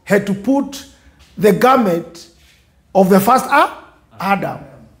Christ had to put the garment of the first Adam.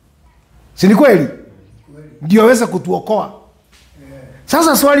 Si ni kweli? Ndio aweza kutuokoa.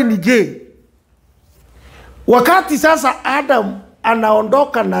 Sasa swali ni je, wakati sasa Adam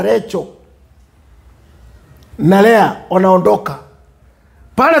anaondoka na Rachel na Leah wanaondoka,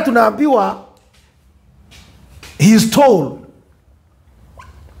 pale tunaambiwa he stole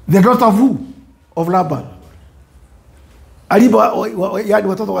the daughter of who? Of Laban. Aliba yani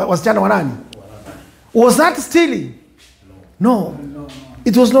watoto wasichana wa nani? Was that stealing? No.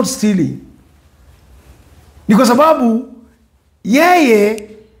 It was not stealing. Ni kwa sababu yeye,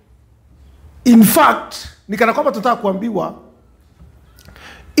 in fact, ni kana kwamba tutaka kuambiwa,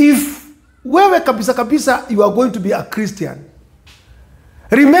 if wewe kabisa kabisa you are going to be a Christian,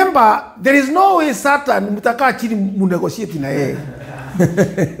 remember there is no way Satan mtakaa chini munegotiate na yeye.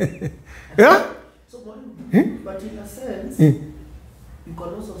 Yeah? So, but in a sense, you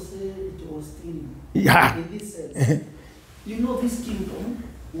can also say it was stealing. Yeah. In this sense. You know, this kingdom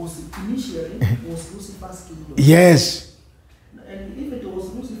was initially Lucifer's kingdom. Yes. And if it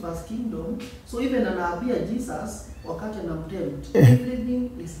was Lucifer's kingdom, so even anaambia Jesus, wakati anamtempt,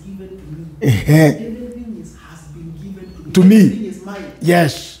 everything is given to me. Everything has been given to me. Everything is mine.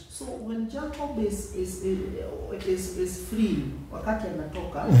 Yes. So when Jacob is free, wakati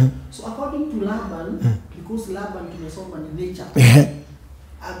anatoka, so according to Laban, because Laban tumesoma ni nature,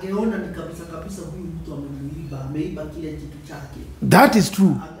 ageona ni kabisa kabisa huyu mtu ameiba kile kitu chake. That is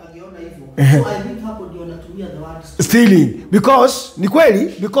true. Ageona hivyo. So I think hapo ndio anatumia the word stealing, because ni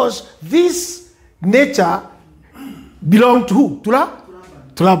kweli, because this nature belonged to who?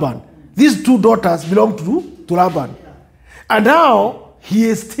 To Laban. These two daughters belong to Laban. Yeah. And now he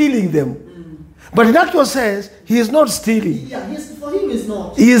is stealing them. But in actual sense, he is not stealing. Yeah, for him is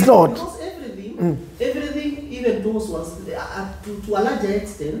not. He is not. Because everything, even those ones, to a larger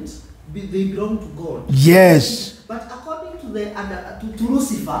extent, they belong to God. Yes. But according to to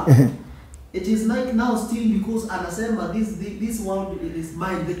Lucifer, it is like now still because anasema this world is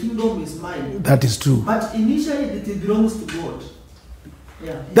mine, the kingdom is mine. That is true. But initially it belongs to God.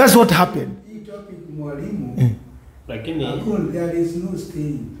 Yeah. That's what happened. There is no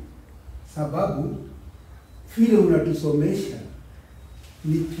stealing. Sababu vile unatusomesha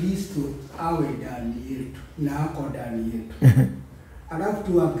ni Kristo awe ndani yetu na ako ndani yetu. Alafu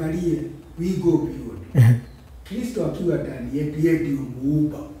tuangalie, we go beyond. Kristo akiwa ndani yetu, yeye ndio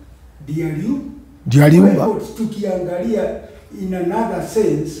muumba. Ndio aliumba. Tukiangalia in another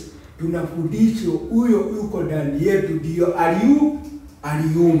sense, tunafundishwa huyo yuko ndani yetu ndio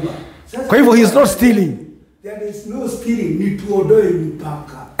aliumba. Kwa hivyo he is not stealing. There is no stealing, ni tuondoe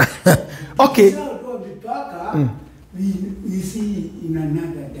mipaka. Okay. We see in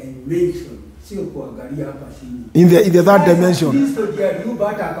another dimension. Sio kuangalia hapa chini. In the third dimension. Kristo ndiye aliumba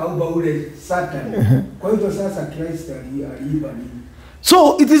hata akauba ule Satan. Kwa hivyo sasa Kristo aliumba nini?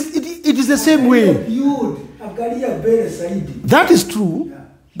 So it is the same way. Angalia mbele zaidi. That is true. Yeah.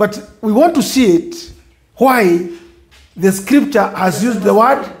 But we want to see it why the scripture has used the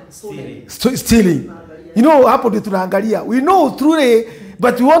word stealing. You know, hapo ndio tunaangalia. We know truly,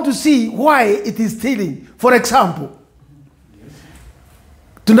 but we want to see why it is stealing. For example,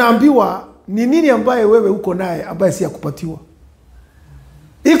 tunaambiwa ni nini ambaye wewe uko naye ambaye si yakupatiwa?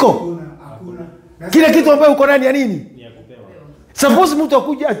 Iko? Kile kitu ambaye uko naye ni ya nini? Ni ya kupewa. Suppose mtu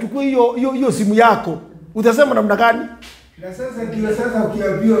akuja achukue hiyo simu yako, utasema namna gani? Na sasa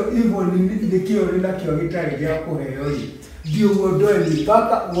ukiambiwa hivyo ni kio ninakio gitari yako heyoni. Ndio uondoe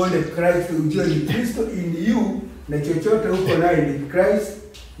mipaka, uone Christ, ujue ni Kristo in you, na chochote uko naye ni Christ.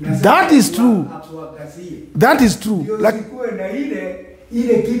 That is true. That is true. Like kuwe na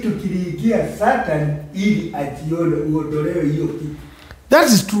ile kitu kiliingia Satan ili ajione uondolewe hiyo kitu. That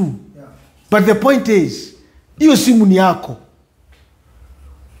is true. Yeah. But the point is, hiyo simu ni yako.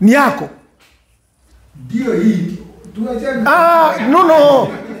 Ni yako. Ndio hii. No.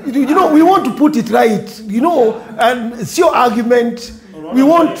 You know, we want to put it right. You know, and it's your argument. We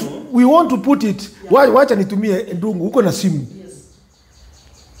want to. we want to put it, wacha nitumie ndungu, uko na simu. Yes.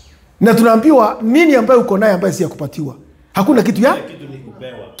 Na tunaambiwa nini ambayo uko naye ambayo si ya kupatiwa. Hakuna kitu ya?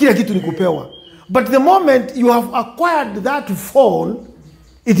 Kila kitu ni kupewa. But the moment you have acquired that phone,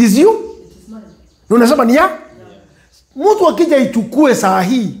 it is you. It is mine. Unasema ni ya? Mtu akija ichukue saa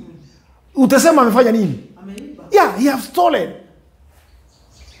hii, utasema amefanya nini? Ameiba. Yeah, he have stolen.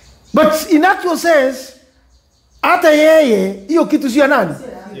 But in actual sense, hata yeye hiyo kitu sio nani?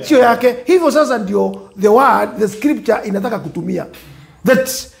 Sio yake. Hivyo sasa ndio the word, the scripture inataka kutumia.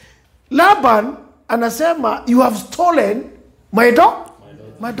 That Laban anasema you have stolen my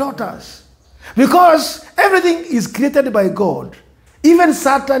daughters. Because everything is created by God. Even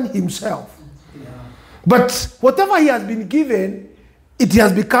Satan himself. But whatever he has been given, it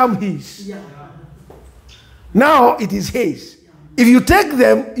has become his. Yeah. Now it is his. If you take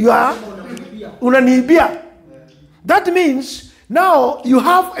them, you are unaniibia. That means now you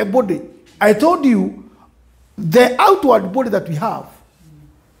have a body. I told you the outward body that we have,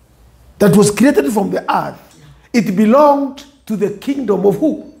 that was created from the earth, it belonged to the kingdom of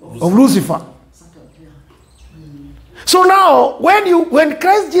who? Of Lucifer. So now when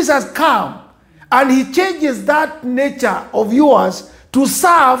Christ Jesus comes and he changes that nature of yours to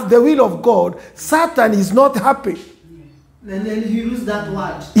serve the will of God, Satan is not happy. And then he used that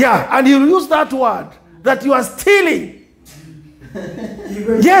word. Yeah, and he'll use that word that you are stealing.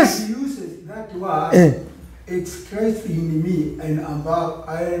 Even Yes. if he uses that word, it's Christ in me, and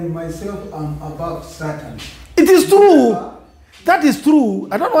I myself am above Satan. It is true. That is true.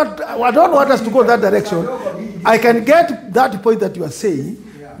 I don't want us to go that direction. I can get that point that you are saying,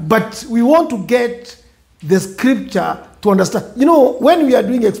 but we want to get the scripture to understand. You know, when we are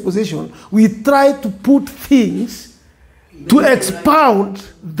doing exposition, we try to put things to expound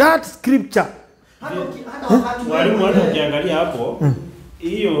that scripture. Mwalimu, hata ukiangalia hapo,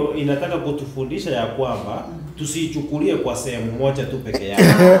 hiyo inataka kutufundisha ya kwamba tusichukulie kwa sehemu moja tu peke yake.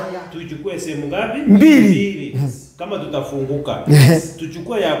 Tuchukue sehemu ngapi? Mbili. Kama tutafunguka.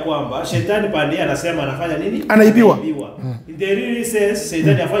 Tuchukue ya kwamba shetani pande anasema anafanya nini? Anaibiwa. In the real sense,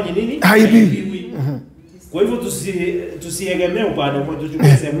 shetani afanye nini? Haibiwi. Kwa hivyo tusiegemee upande mmoja,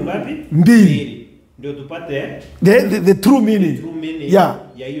 tuchukue sehemu ngapi? Mbili. Ndio tupate the true meaning. Yeah.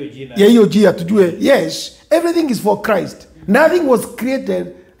 Ya hiyo jina. Ya hiyo jina tujue. Yes, everything is for Christ. Nothing was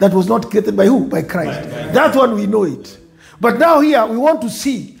created that was not created by who? By Christ. That one we know it. But now here we want to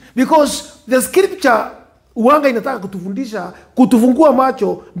see, because the scripture uanga inataka kutufundisha, kutufungua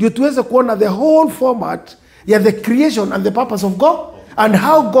macho ndio tuweze kuona the whole format ya the creation and the purpose of God and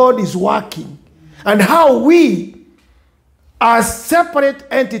how God is working and how we as separate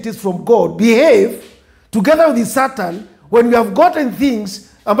entities from God behave together with Satan when we have gotten things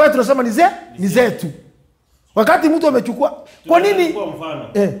ambayo tunasema ni zetu. Wakati mtu amechukua, kwa nini? Kwa mfano,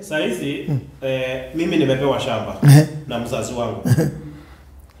 saa hizi mimi nimepewa shamba na mzazi wangu.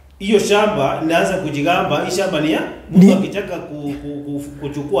 Hiyo shamba naanza kujigamba, hii shamba ni ya mtu akitaka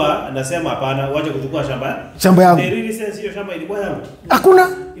kuchukua anasema hapana, wacha kuchukua shamba yangu. Really sense hiyo shamba ilikuwa yangu? Hakuna.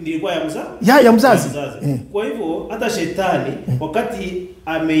 Ilikuwa ya mzazi? Ya mzazi. Kwa hivyo hata shetani wakati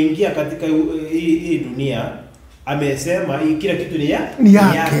ameingia katika hii dunia amesema hii kila kitu ni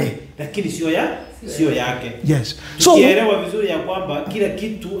yake, lakini sio yake. Yes. So tukielewa vizuri ya kwamba kila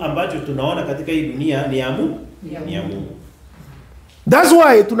kitu ambacho tunaona katika hii dunia ni ya Mungu. That's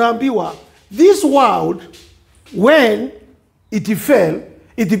why tunaambiwa this world, when it fell,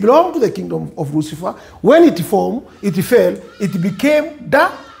 it belonged to the kingdom of Lucifer. When it formed, it fell, it became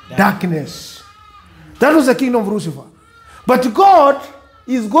darkness. That was the kingdom of Lucifer. But God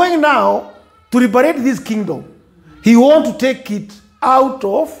is going now to liberate this kingdom. He wants to take it out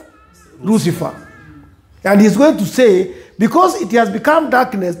of Lucifer. And he's going to say, because it has become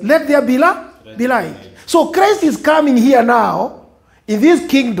darkness, let there be light. So Christ is coming here now in this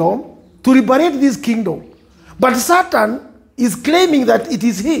kingdom to liberate this kingdom. But Satan is claiming that it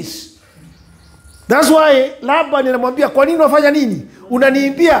is his. That's why Laban anamwambia, kwa nini unafanya nini?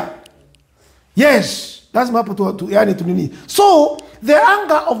 Unaniimbia. Yes, lazima hapo yani tu nini. So the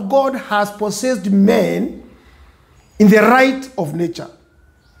anger of God has possessed men in the right of nature.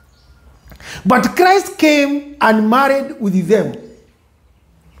 But Christ came and married with them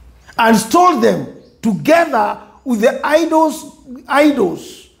and stole them together with the idols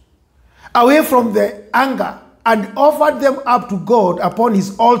away from the anger and offered them up to God upon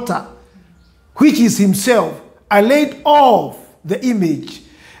his altar, which is himself, and laid off the image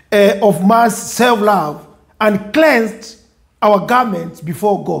of man's self-love and cleansed our garments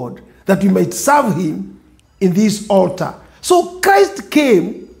before God, that we might serve him in this altar. So Christ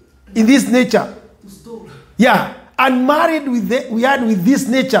came in this nature. Yeah, and married with this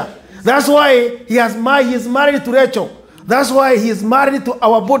nature. That's why he is married to Rachel. That's why he is married to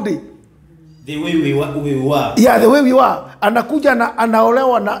our body. The way we were. Yeah, the way we were. Anakuja na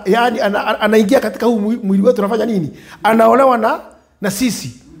anaolewa na, yani anaingia katika huu mwili wetu, anafanya nini? Anaolewa na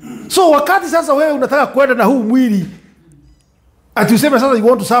sisi. So wakati sasa wewe unataka kwenda na huu mwili, ati useme sasa you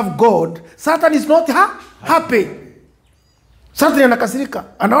want to serve God, Satan is not happy. Satan anakasirika.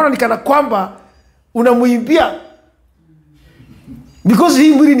 Anaona ni kana kwamba unamuimbia. Because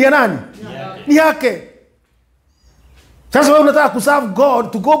hii mwili ni ya nani? Ni yake. Sasa wewe unataka kuserve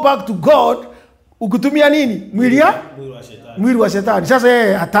God, to go back to God, ukitumia nini? Mwili wa shetani. Sasa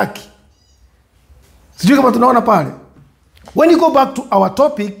yeye hataki. Sijui kama tunaona pale. When you go back to our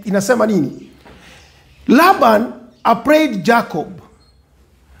topic, inasema nini? Laban prayed Jacob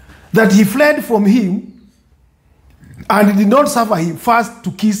that he fled from him and did not suffer him first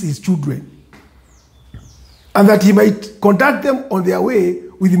to kiss his children, and that he might conduct them on their way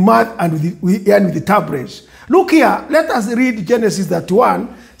with mud and with the tabrets. Look here, let us read Genesis 31,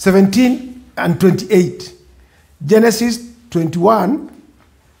 17 and 28. Genesis 31,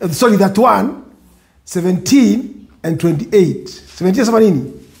 17 and 28. 17 sema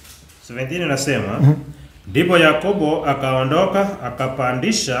nini? 17 nasema, ndipo Yakobo akaondoka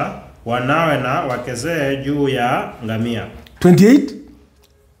akapandisha wanawe na wakezee juu ya ngamia. 28?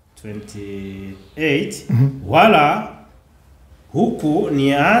 28. Wala huku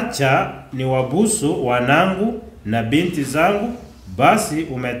niacha ni wabusu wanangu na binti zangu, basi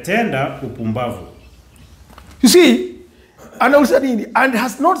umetenda upumbavu. You see, anauliza nini? And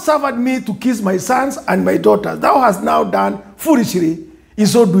has not suffered me to kiss my sons and my daughters. Thou hast now done foolishly in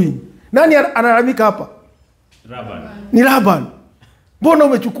so doing. Nani analamika hapa? Laban. Ni Laban. Mbona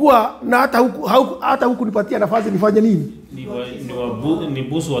umechukua na hata huku nipatia nafasi nifanye nini? Ni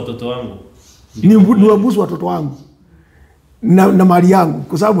busu watoto wangu. Ni wabusu watoto wangu. Na mali yangu,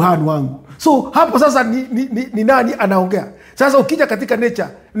 kwa sababu hao ni wangu. So hapo sasa ni nani anaongea? Sasa ukija katika nature,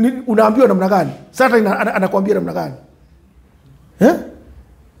 unaambiwa namna gani? Sasa anakuambia namna gani?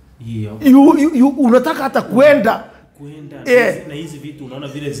 Unataka hata kwenda na hizi vitu unaona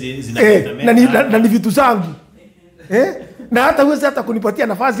vile zinapenda na ni vitu zangu. Na hata uweze hata kunipatia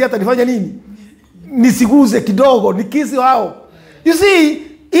nafasi hata nifanye nini? Nisiguze kidogo, nikisi wao. You see,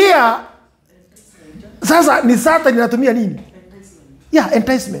 here sasa ni Satan inatumia nini? Yeah,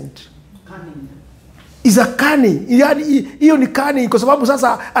 enticement. Cunning. Is a cunning. Yani hiyo ni cunning kwa sababu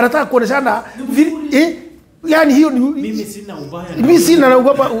sasa anataka kuoneshana yani hiyo ni mimi sina ubaya. Mimi sina na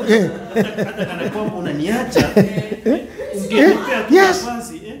ubaya. Hata kana kwamba unaniacha. Yes.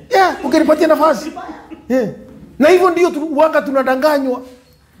 Ukinipatia nafasi. Na hivyo ndio wanga tunadanganywa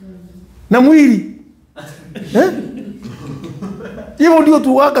na mwili. Hivyo ndio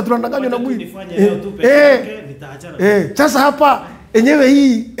tuwanga tunadanganywa na mwili. Sasa hapa enyewe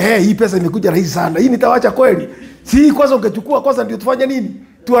hii pesa imekuja rahisi sana. Hii nitawacha kweli. Si kwanza ungechukua kwanza ndio tufanye nini?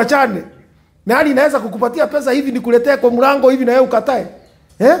 Tuachane. Nani inaweza kukupatia pesa hivi nikuletee kwa mlango hivi na wewe ukatae?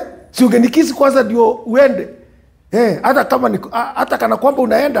 Si ungenikisi kwanza ndio uende. Hata kana kwamba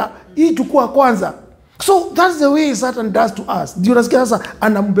unaenda, hii chukua kwanza. So that's the way Satan does to us. Ndio nasikia sasa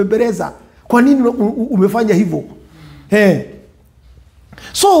anambembeleza. Kwa nini umefanya hivyo?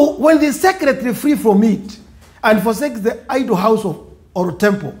 So when they secretly free from it and forsake the idol house or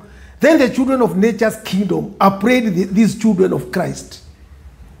temple, then the children of nature's kingdom upbraid these children of Christ.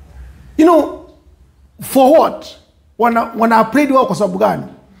 You know, for what? Wana upbraid wao kwa sababu gani?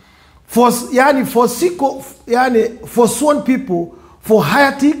 For sworn people, for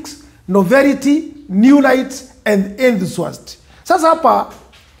heretics, novelty, new lights, and enthusiasts. Sasa hapa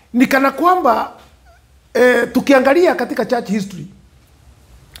ni kana kwamba tukiangalia katika church history,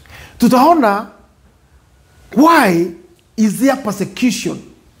 tutaona why is there persecution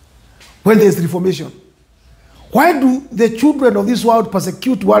when there is reformation? Why do the children of this world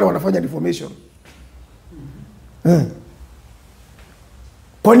persecute wale wanafanya reformation?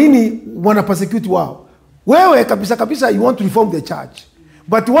 Kwa nini wana persecute wao? Wewe kabisa you want to reform the church.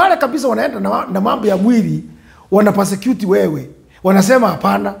 But wale kabisa wanaenda na mambo ya mwili wana persecute wewe. Wanasema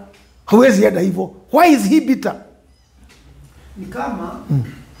hapana, hawezi enda hivyo. Why is he bitter? Ni kama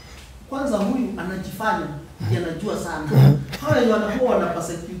kwanza huyu anajifanya anajua sana. Hawa wanakuwa wana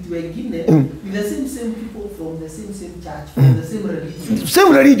persecute wengine with the same people from the same church, from the same religion.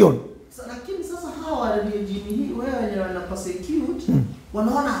 Same religion. Lakini sasa hawa religion hii wewe wana persecute,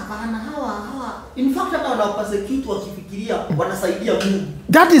 wanaona hapana hawa in fact hata wana persecute wakifikiria wanasaidia Mungu.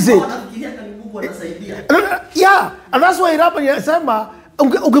 That is it. Wanafikiria kama Mungu anasaidia. Yeah, and that's why Laban anasema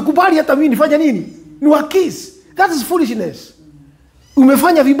ungekubali hata mimi nifanye nini? Ni wakis. That is foolishness.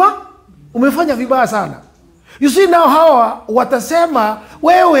 Umefanya vibaya sana. You see now hawa watasema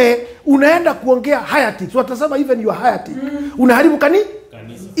wewe unaenda kuongea heretics. Watasema even you are heretic. Unaharibu kanisa.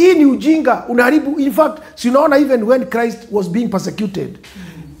 Hii ni ujinga, unaharibu. In fact, unaona even when Christ was being persecuted.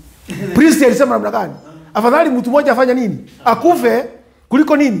 Priest alisema namna gani? Afadhali mtu mmoja afanya nini? Akufe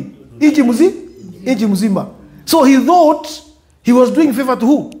kuliko nini? Inchi mzima. So he thought he was doing favor to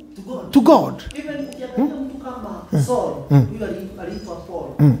who? To God. Even ukiangalia mtu kama Saul, huyo aliitwa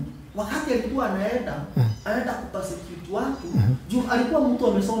Paul. Wakati alikuwa anaenda kupersecute watu, juu alikuwa mtu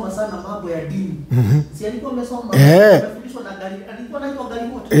amesoma sana mambo ya dini. Si alikuwa amesoma, amefundishwa na alikuwa anaitwa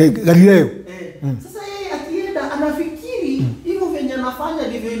Galileo. Sasa yeye akienda anafikiri hivyo venye anafanya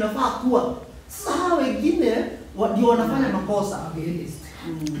ndivyo inafaa kuwa. Sasa hao wengine ndio wanafanya makosa.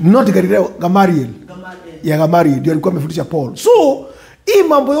 Not Galileo, Gamaliel. Ya Gamaliel ndio alikuwa amefundisha Paul. So hii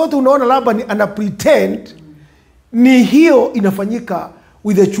mambo yote unaona Laban ana pretend ni hiyo inafanyika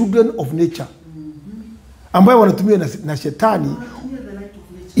with the children of nature. Ambayo wanatumia na shetani.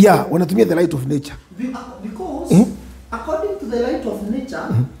 Wanatumia the light of nature. Because according to the light of nature,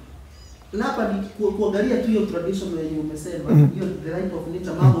 Laban kuangalia tu hiyo tradition yenye umesema, hiyo the light of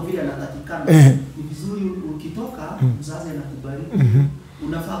nature, mambo vile anatakikana. Ni vizuri ukitoka mzazi anakubariki.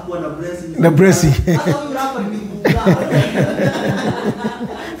 Unafaa kuwa na blessing. Na blessing. Hata huyu Laban ni kuunga.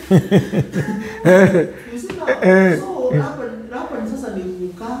 So Laban sasa ni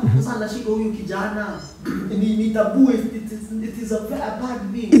kuunga. Sasa anashika huyu kijana. Ni tabu. It is a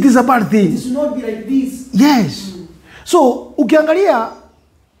bad thing. It is a bad thing. It should not be like this. Yes. So ukiangalia,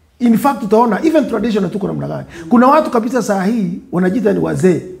 in fact utaona even tradition tuko namna gani. Kuna watu kabisa saa hii wanajiita ni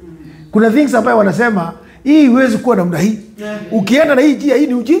wazee. Kuna things ambayo wanasema hii huwezi kuwa namna hii. Ukienda na hii njia hii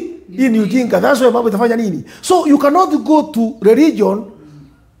ni ujinga. That's why mambo itafanya nini? So you cannot go to religion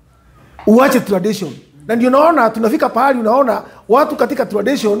uache tradition. Na ndio unaona tunafika pahali unaona watu katika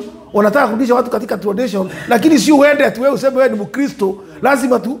tradition wanataka kurudisha watu katika tradition, lakini si uende ati wewe useme wewe ni Mkristo,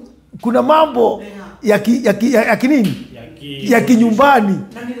 lazima tu kuna mambo ya kinini? Ya kinyumbani.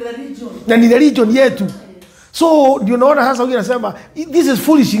 Na ni religion yetu. So ndio unaona sasa huyu anasema this is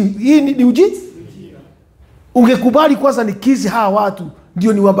foolish. Hii ni ujinga. Ungekubali kwanza ni kizi hawa watu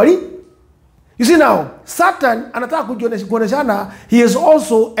ndio ni wabali. You see now, Satan anataka kuoneshana he is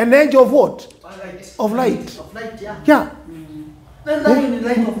also an angel of what? Of light. Yeah. That's the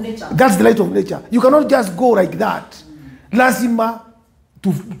light of nature. That's the light of nature. You cannot just go like that. Lazima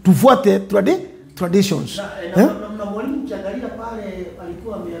tufuate traditions. Na mwalimu kiangalia pale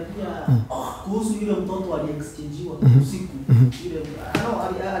alikuwa ameambia kuhusu yule mtoto aliyexchangewa usiku.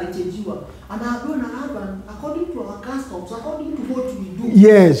 Yule alichangewa. Anaambiwa na Laban according to our customs, according to what we do.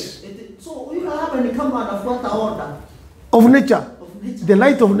 Yes. So yule Laban ni kama anafuata order of nature. The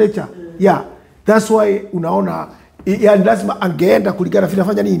light of nature. Yeah. That's why unaona yani lazima angeenda kulingana vile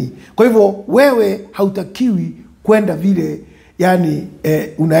afanya nini. Kwa hivyo wewe hautakiwi kwenda vile yani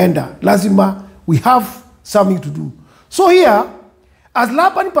unaenda. Lazima we have something to do. So here, as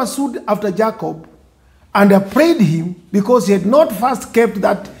Laban pursued after Jacob and upbraided him because he had not first kept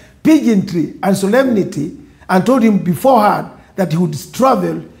that pageantry and solemnity and told him beforehand that he would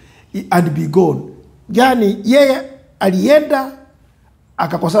travel and be gone. Yani yeye alienda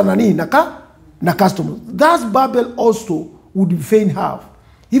akakosana nini na custom. Thus Babel also would fain have.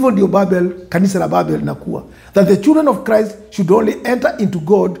 Hivyo ndio Babel, kanisa la Babel nakuwa. That the children of Christ should only enter into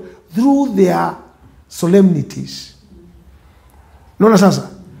God through their solemnities. Unaona sasa?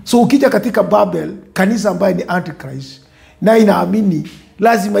 So ukija katika Babel, kanisa ambaye ni antichrist, na inaamini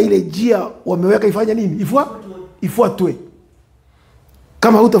lazima ile njia wameweka ifanya nini? Ifuatwe.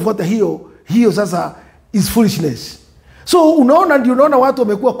 Kama hutafuata hiyo sasa is foolishness. So unaona ndio unaona watu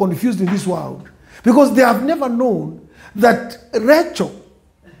wamekuwa confused in this world because they have never known that Rachel,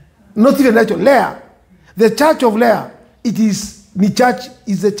 not even Rachel, Leah, the church of Leah, is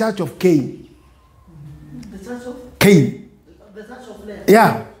the church of Cain. The church of Cain. The church of Leah.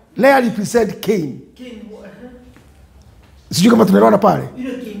 Yeah, Leah represent Cain. Sijui kama tunaelewana pale.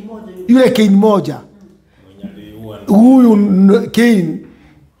 Yule Cain moja. Huyu Cain,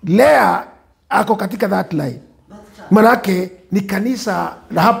 Leah ako katika that line. Manake ni kanisa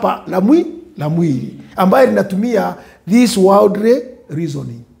la hapa la mwili ambaye linatumia this worldly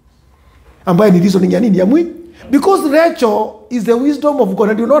reasoning. Ambaye ni reasoning ya nini? Ya mwili. Because Rachel is the wisdom of God.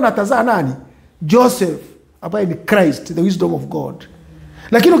 And you know natazaa nani? Joseph, ambaye ni Christ, the wisdom of God.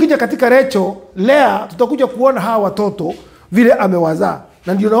 Lakini ukija katika Rachel, Leah, tutakuja kuona hawa watoto vile amewazaa.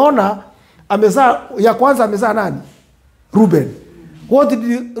 Na ndio unaona amezaa ya kwanza amezaa nani? Reuben. What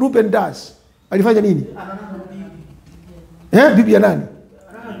did Reuben does? Alifanya nini? Bibi ya nani?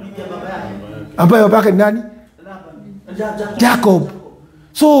 Ambaye baba yake ni nani? Jacob.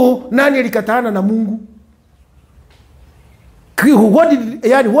 So nani alikataana na Mungu?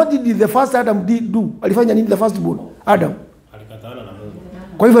 What did the first Adam do? Alifanya nini the first born? Adam. Alikatana na Mungu.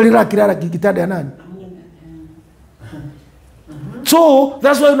 Kwa hivyo alilala kilala kitanda ya nani? So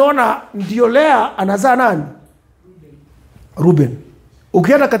that's why unaona ndio Leah anazaa nani? Reuben.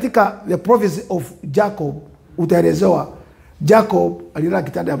 Ukienda katika the prophecy of Jacob utaelezewa Jacob alilala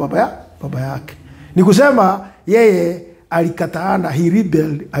kitanda ya baba yake. Ni kusema yeye alikataana, he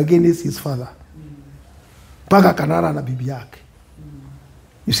rebelled against his father. Paka kanana na bibi yake.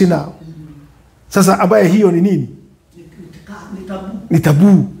 You see now? Sasa ambaye hiyo ni nini? Ni tabu.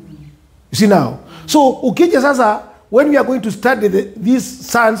 You see now? So ukija sasa, when we are going to study these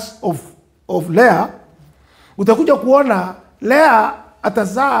sons of Leah, utakuja kuona Leah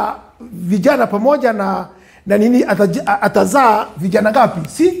atazaa vijana pamoja na nini, atazaa vijana gapi?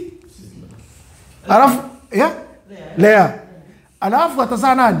 Si? Alafu Leah. Alafu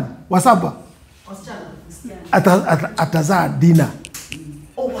atazaa nani? Wasaba. Atazaa Dina.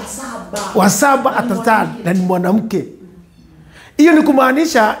 Wasaba atazaa na ni mwanamke. Hiyo ni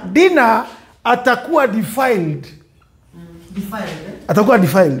kumaanisha Dina atakuwa defiled. Atakuwa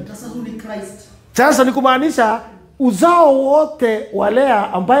defiled. Sasa ni kumaanisha uzao wote wa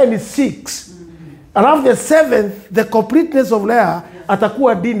Leah ambaye ni 6. Alafu the 7th, the completeness of Leah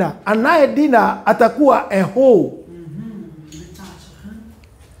atakuwa Dina. Anaye Dina atakuwa a whole.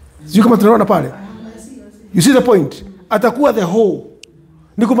 Sio kama tunaona pale. You see the point? Atakuwa the whole.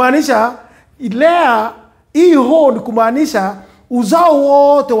 Ni kumaanisha Leah, hii whole ni kumaanisha uzao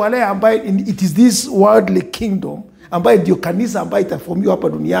wote wa Leah ambaye it is this worldly kingdom ambaye ndio kanisa ambaye itaformiwa hapa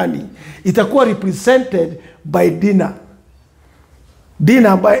duniani, itakuwa represented by Dina.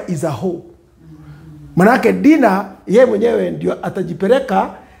 Dina ambaye is a whole. Manake Dina yeye mwenyewe ndio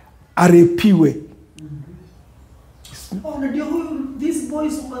atajipeleka arepiwe. These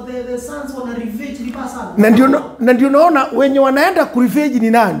boys, the sons wana revenge libasa. Na ndio naona wenye wanaenda kurevenge ni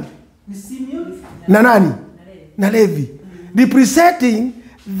nani? Ni Simeon na nani? Na Levi. Representing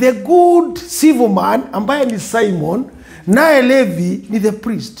the good civil man ambaye ni Simon, naye Levi ni the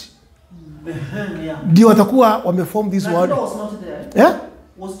priest. Ndio watakuwa wameform this world. Yeah?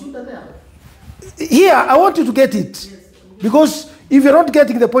 Was Judah there? Here, I want you to get it. Because if you're not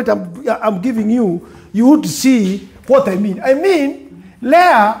getting the point I'm giving you, you would see what I mean. I mean,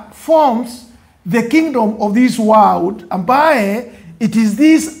 Leah forms the kingdom of this world, ambaye it is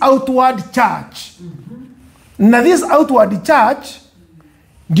this outward church. Na this outward church,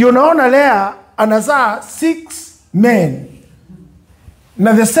 ndio naona Leah anazaa 6 men.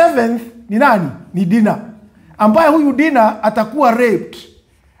 Na the 7th ni nani? Ni Dina. Ambaye huyu Dina atakuwa raped.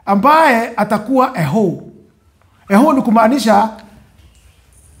 Ambaye atakuwa a whole. A whole ni kumaanisha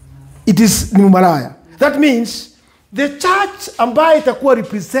it is ni malaya. That means the church ambaye itakuwa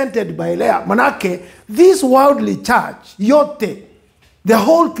represented by Leah, manake this worldly church yote, the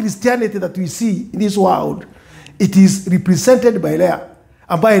whole Christianity that we see in this world, it is represented by Leah,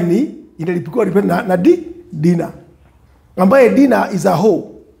 ambaye ni inalipikuwa na Dina, ambaye Dina is a whole.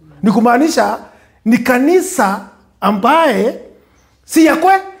 Ni kumaanisha ni kanisa ambaye si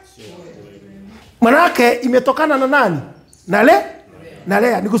yakwe, manake imetokana na nani? Na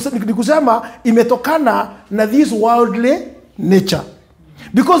Leah. Ni kusema imetokana na this worldly nature.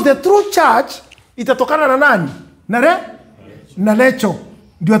 Because the true church itatokana na nani? Na Rachel.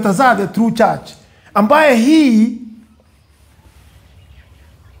 Ndio atazaa the true church. Ambaye hii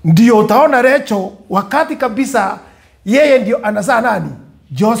ndio utaona Rachel wakati kabisa yeye ndio anazaa nani?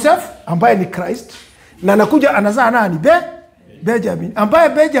 Joseph ambaye ni Christ. Na anakuja anazaa nani? Benjamin. Ambaye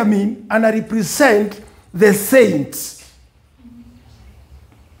Benjamin ana represent the saints.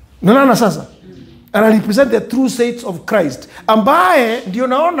 Nana sasa ana represent the true saints of Christ, ambaye ndio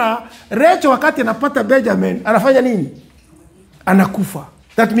naona Rachel wakati anapata Benjamin anafanya nini? Anakufa.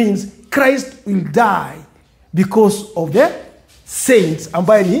 That means Christ will die because of the saints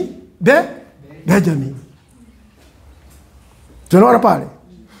ambaye ni Benjamin. Tunaona pale.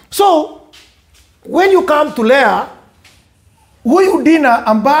 So when you come to Leah, huyu Dina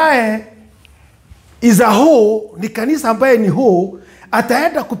ambaye is a whole, ni kanisa ambaye ni whole,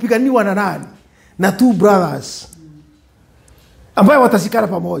 ataenda kupiganiwa na nani? Na 2 brothers ambaye watashikana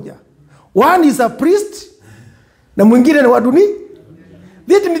pamoja. One is a priest na mwingine ni waduni.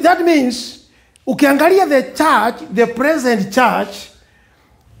 That means ukiangalia the church, the present church,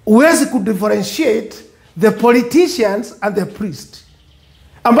 uwezi kudifferentiate the politicians and the priest,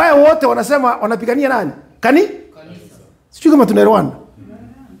 ambaye wote wanasema wanapigania nani? Kanisa. Sijui kama tunaelewana.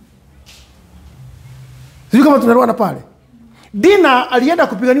 Sijui kama tunaelewana pale. Dina alienda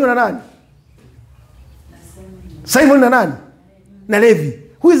kupiganiwa na nani? Simon na nani? Na Levi.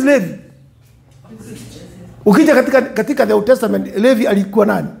 Who is Levi? Ukija katika the Old Testament, Levi alikuwa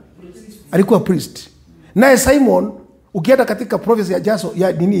nani? Alikuwa priest. Naye Simon ukienda katika prophecy ya Jaso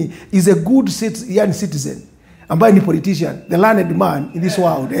ya nini is a good citizen ambaye ni politician, the learned man in this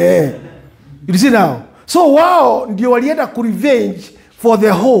world. You see now. So wao ndio walienda ku revenge for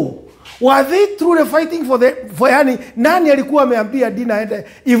the whole. Were they truly fighting for yani nani alikuwa ameambia Dina aende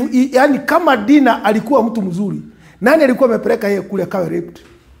yani kama Dina alikuwa mtu mzuri, nani alikuwa amepeleka yeye kule kawe raped?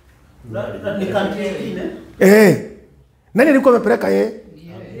 Ni country nyingine. Nani alikuwa amepeleka yeye?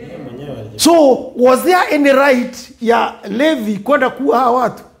 So was there any right ya Levi kwenda kuwa hawa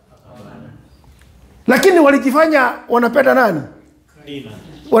watu? Lakini walijifanya wanapenda nani? Dina.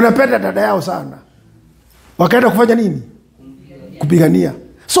 Wanapenda dada yao sana. Wakaenda kufanya nini? Kupigania.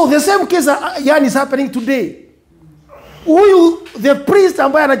 So the same case yani is happening today. Huyu the priest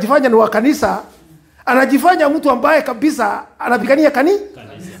ambaye anajifanya ni wa kanisa, anajifanya mtu ambaye kabisa anapigania kanisa.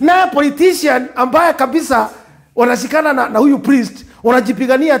 Na politician ambaye kabisa wanashikana na huyu priest,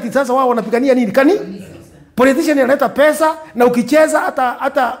 wanajipigania ati sasa wao wanapigania nini? Politician analeta pesa na ukicheza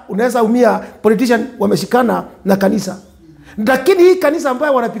hata unaweza umia. Politician wameshikana na kanisa. Lakini hii kanisa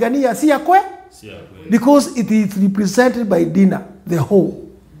ambayo wanapigania si ya kweli. Because it is represented by Dina, the whole.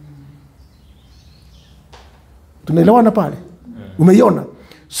 Tunaelewana pale? Umeiona?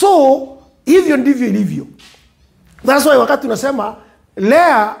 So, hivyo ndivyo ilivyo. That's why wakati tunasema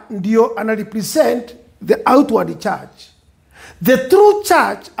Leah ndio ana represent the outward church. The true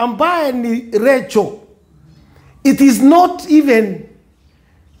church ambaye ni Rachel, it is not even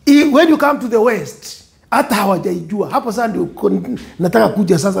when you come to the west, hata hawajaijua. Hapo sasa ndio nataka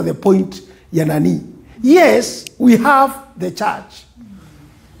kuja sasa the point ya nani. Yes, we have the church.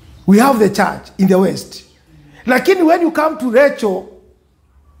 We have the church in the west. Lakini when you come to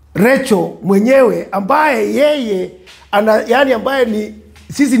Rachel mwenyewe ambaye yeye yani ambaye ni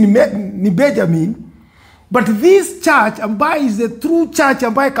sisi ni Benjamin, but this church ambaye is the true church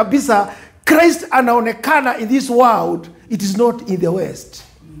ambaye kabisa Christ anaonekana in this world, it is not in the west.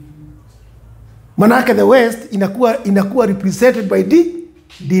 Manake the west inakuwa represented by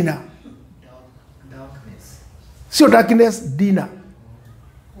Dina. Sio darkness, Dina.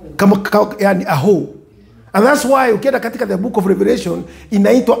 Kama yani a whole. And that's why ukienda katika the book of Revelation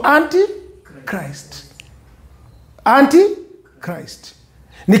inaitwa anti-Christ. Anti-Christ.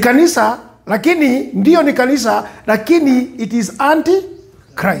 Ni kanisa lakini ndio ni kanisa lakini it is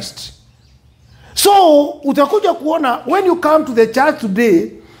anti-Christ. So utakuja kuona when you come to the church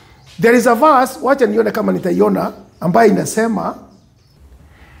today, there is a verse, wacha nione kama nitaiona, ambayo inasema,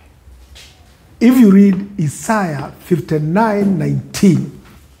 if you read Isaiah 59:19,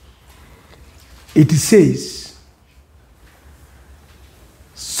 it says,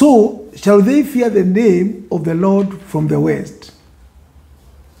 so shall they fear the name of the Lord from the west,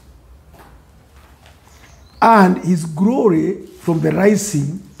 and his glory from the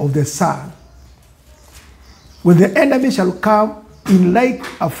rising of the sun. When the enemy shall come in like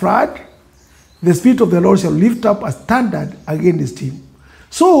a flood, the Spirit of the Lord shall lift up a standard against him.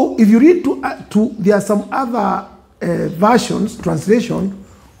 So if you read there are some other translation,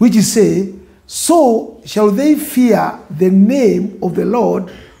 which say, so shall they fear the name of the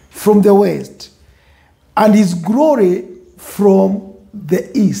Lord from the west, and his glory from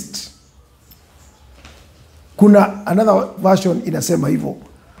the east. Kuna another version inasema hivyo,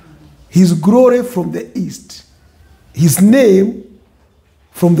 his glory from the east, his name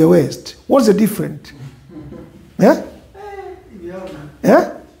from the west. What's the difference? Yeah?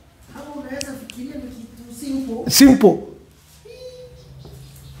 Yeah? Simple.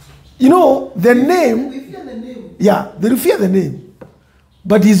 You know, the name, yeah, they will fear the name,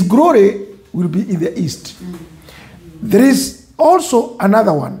 but his glory will be in the east. There is also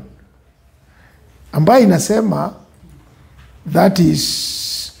another one, ambayo inasema, that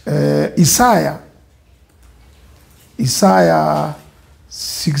is Isaiah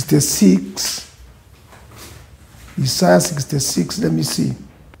 66. Isaiah 66, let me see.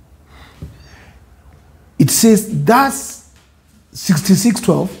 It says, thus,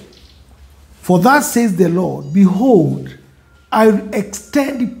 66:12, for thus says the Lord, behold, I will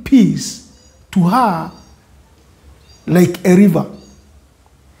extend peace to her like a river,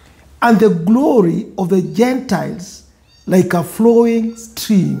 and the glory of the Gentiles like a flowing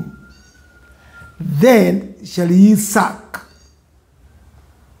stream. Then shall he suck,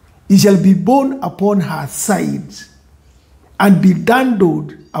 he shall be borne upon her sides, and be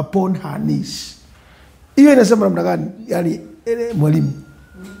dandled upon her knees. Hiyo inasema namna gani? Yani mwalimu,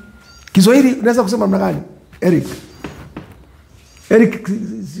 Kiswahili unaweza kusema namna gani? Eric,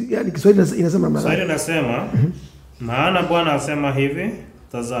 yani Kiswahili inasema namna gani? Kiswahili inasema, maana Bwana asema hivi,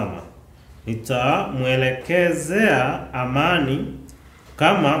 tazama, nitamwelekezea amani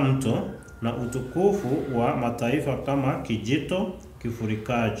kama mto na utukufu wa mataifa kama kijito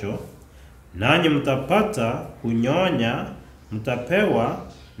kifurikacho. Nanyi mtapata kunyonya, mtapewa,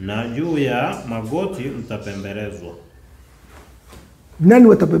 na juu ya magoti mtapembelezwa. Nani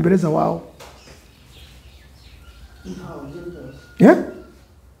watapembeleza wao? Yeah?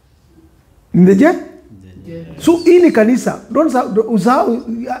 Ndeje? So hii ni kanisa.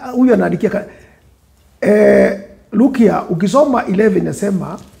 Huyu anaandikia Lukia, ukisoma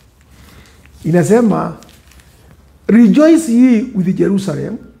 11 inasema rejoice ye with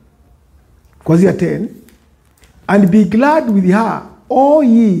Jerusalem, kuanzia 10, and be glad with her, all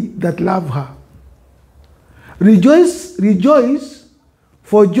ye that love her. Rejoice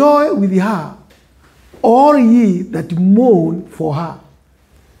for joy with her, all ye that mourn for her.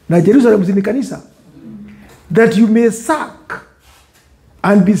 Na Jerusalem ni kanisa. That you may suck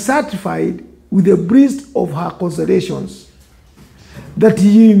and be satisfied with the breast of her consolations, that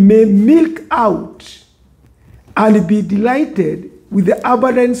ye may milk out and be delighted with the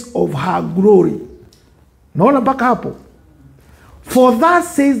abundance of her glory. Naona mpaka hapo. For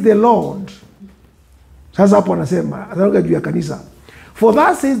thus says the Lord. Sasa hapo anasema, ataruka juu ya kanisa. For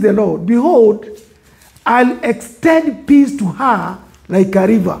thus says the Lord, behold, I'll extend peace to her like a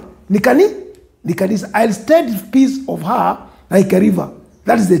river. Ni kanisa. I'll extend peace of her like a river.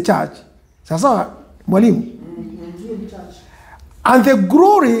 That is the church. Sasa mwalimu. And the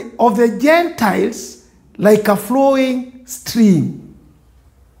glory of the Gentiles like a flowing stream.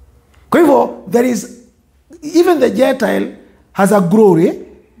 Kwa hivyo, there is, even the Gentile has a glory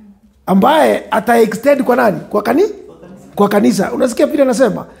ambaye ata-extend kwa nani? Kwa kanisa. Unasikia vile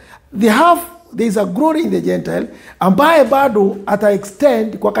anasema, there is a glory in the Gentile ambaye bado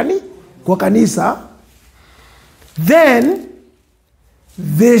ata-extend kwa kanisa. Then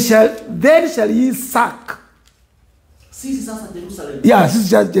shall ye suck. Sisi sasa Jerusalem. Yeah, sisi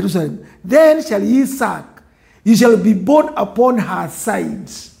sasa Jerusalem. Then shall ye suck. You shall be born upon her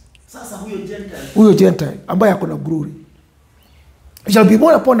sides. Sasa huyo Gentile ambaye akona glory. You shall be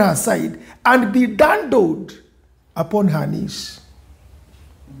born upon her side and be dandled upon her knees.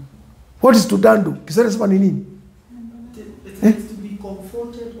 What is to dandle? Kiswahili sema ni nini? It is to be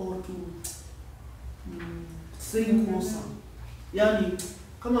comforted or to stay closer. Yani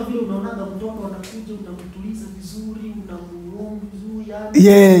kama vile unaonaga mtoto anakuja unamtuliza vizuri, unamuomba vizuri yani.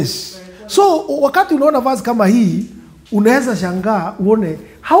 Yes. So wakati unaona vazi kama hii, unaweza shangaa uone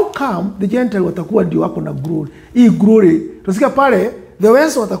how come the Gentile watakuwa ndio wako na glory. Hii glory, tunasikia pale the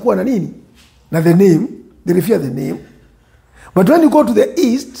West watakuwa na nini? Na the name, they refer the name. But when you go to the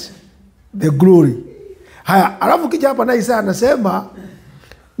East, the glory. Haya, alafu kija hapa na Isaya anasema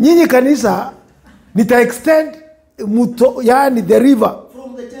nyinyi kanisa nita-extend muto, yani the river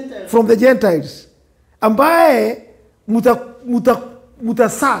from the Gentiles. Ambaye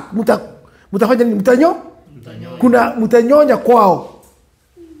mutafanya nini? Mutanyonya kwao.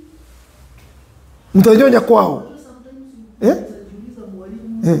 Mutanyonya kwao.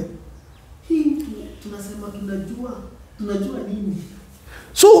 Hii tunasema tunajua nini?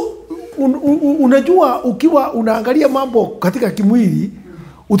 So unajua ukiwa unaangalia mambo katika kimwili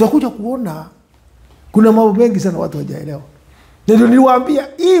utakuja kuona kuna mambo mengi sana watu hawajaelewa. Ndio niliwaambia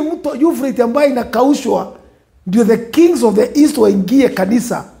hii mto Euphrates ambaye inakaushwa ndio the kings of the east waingie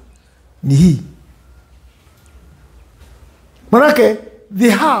kanisa ni hii. Manake they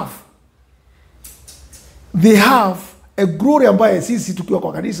have a glory ambaye sisi tukiwa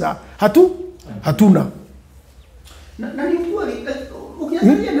kwa kanisa hatuna. Na ni kweli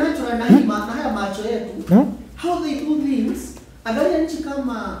ukiangalia nacho na haya macho yetu how they do things. Angalia nchi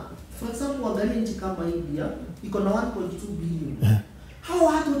kama for example, angalia nchi kama India iko na 1.2 billion. Hao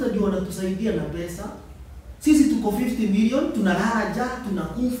watu watajua wanatusaidia na pesa. Sisi tuko 50 million, tunalala njaa,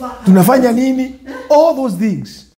 tunakufa. Tunafanya nini? All those things.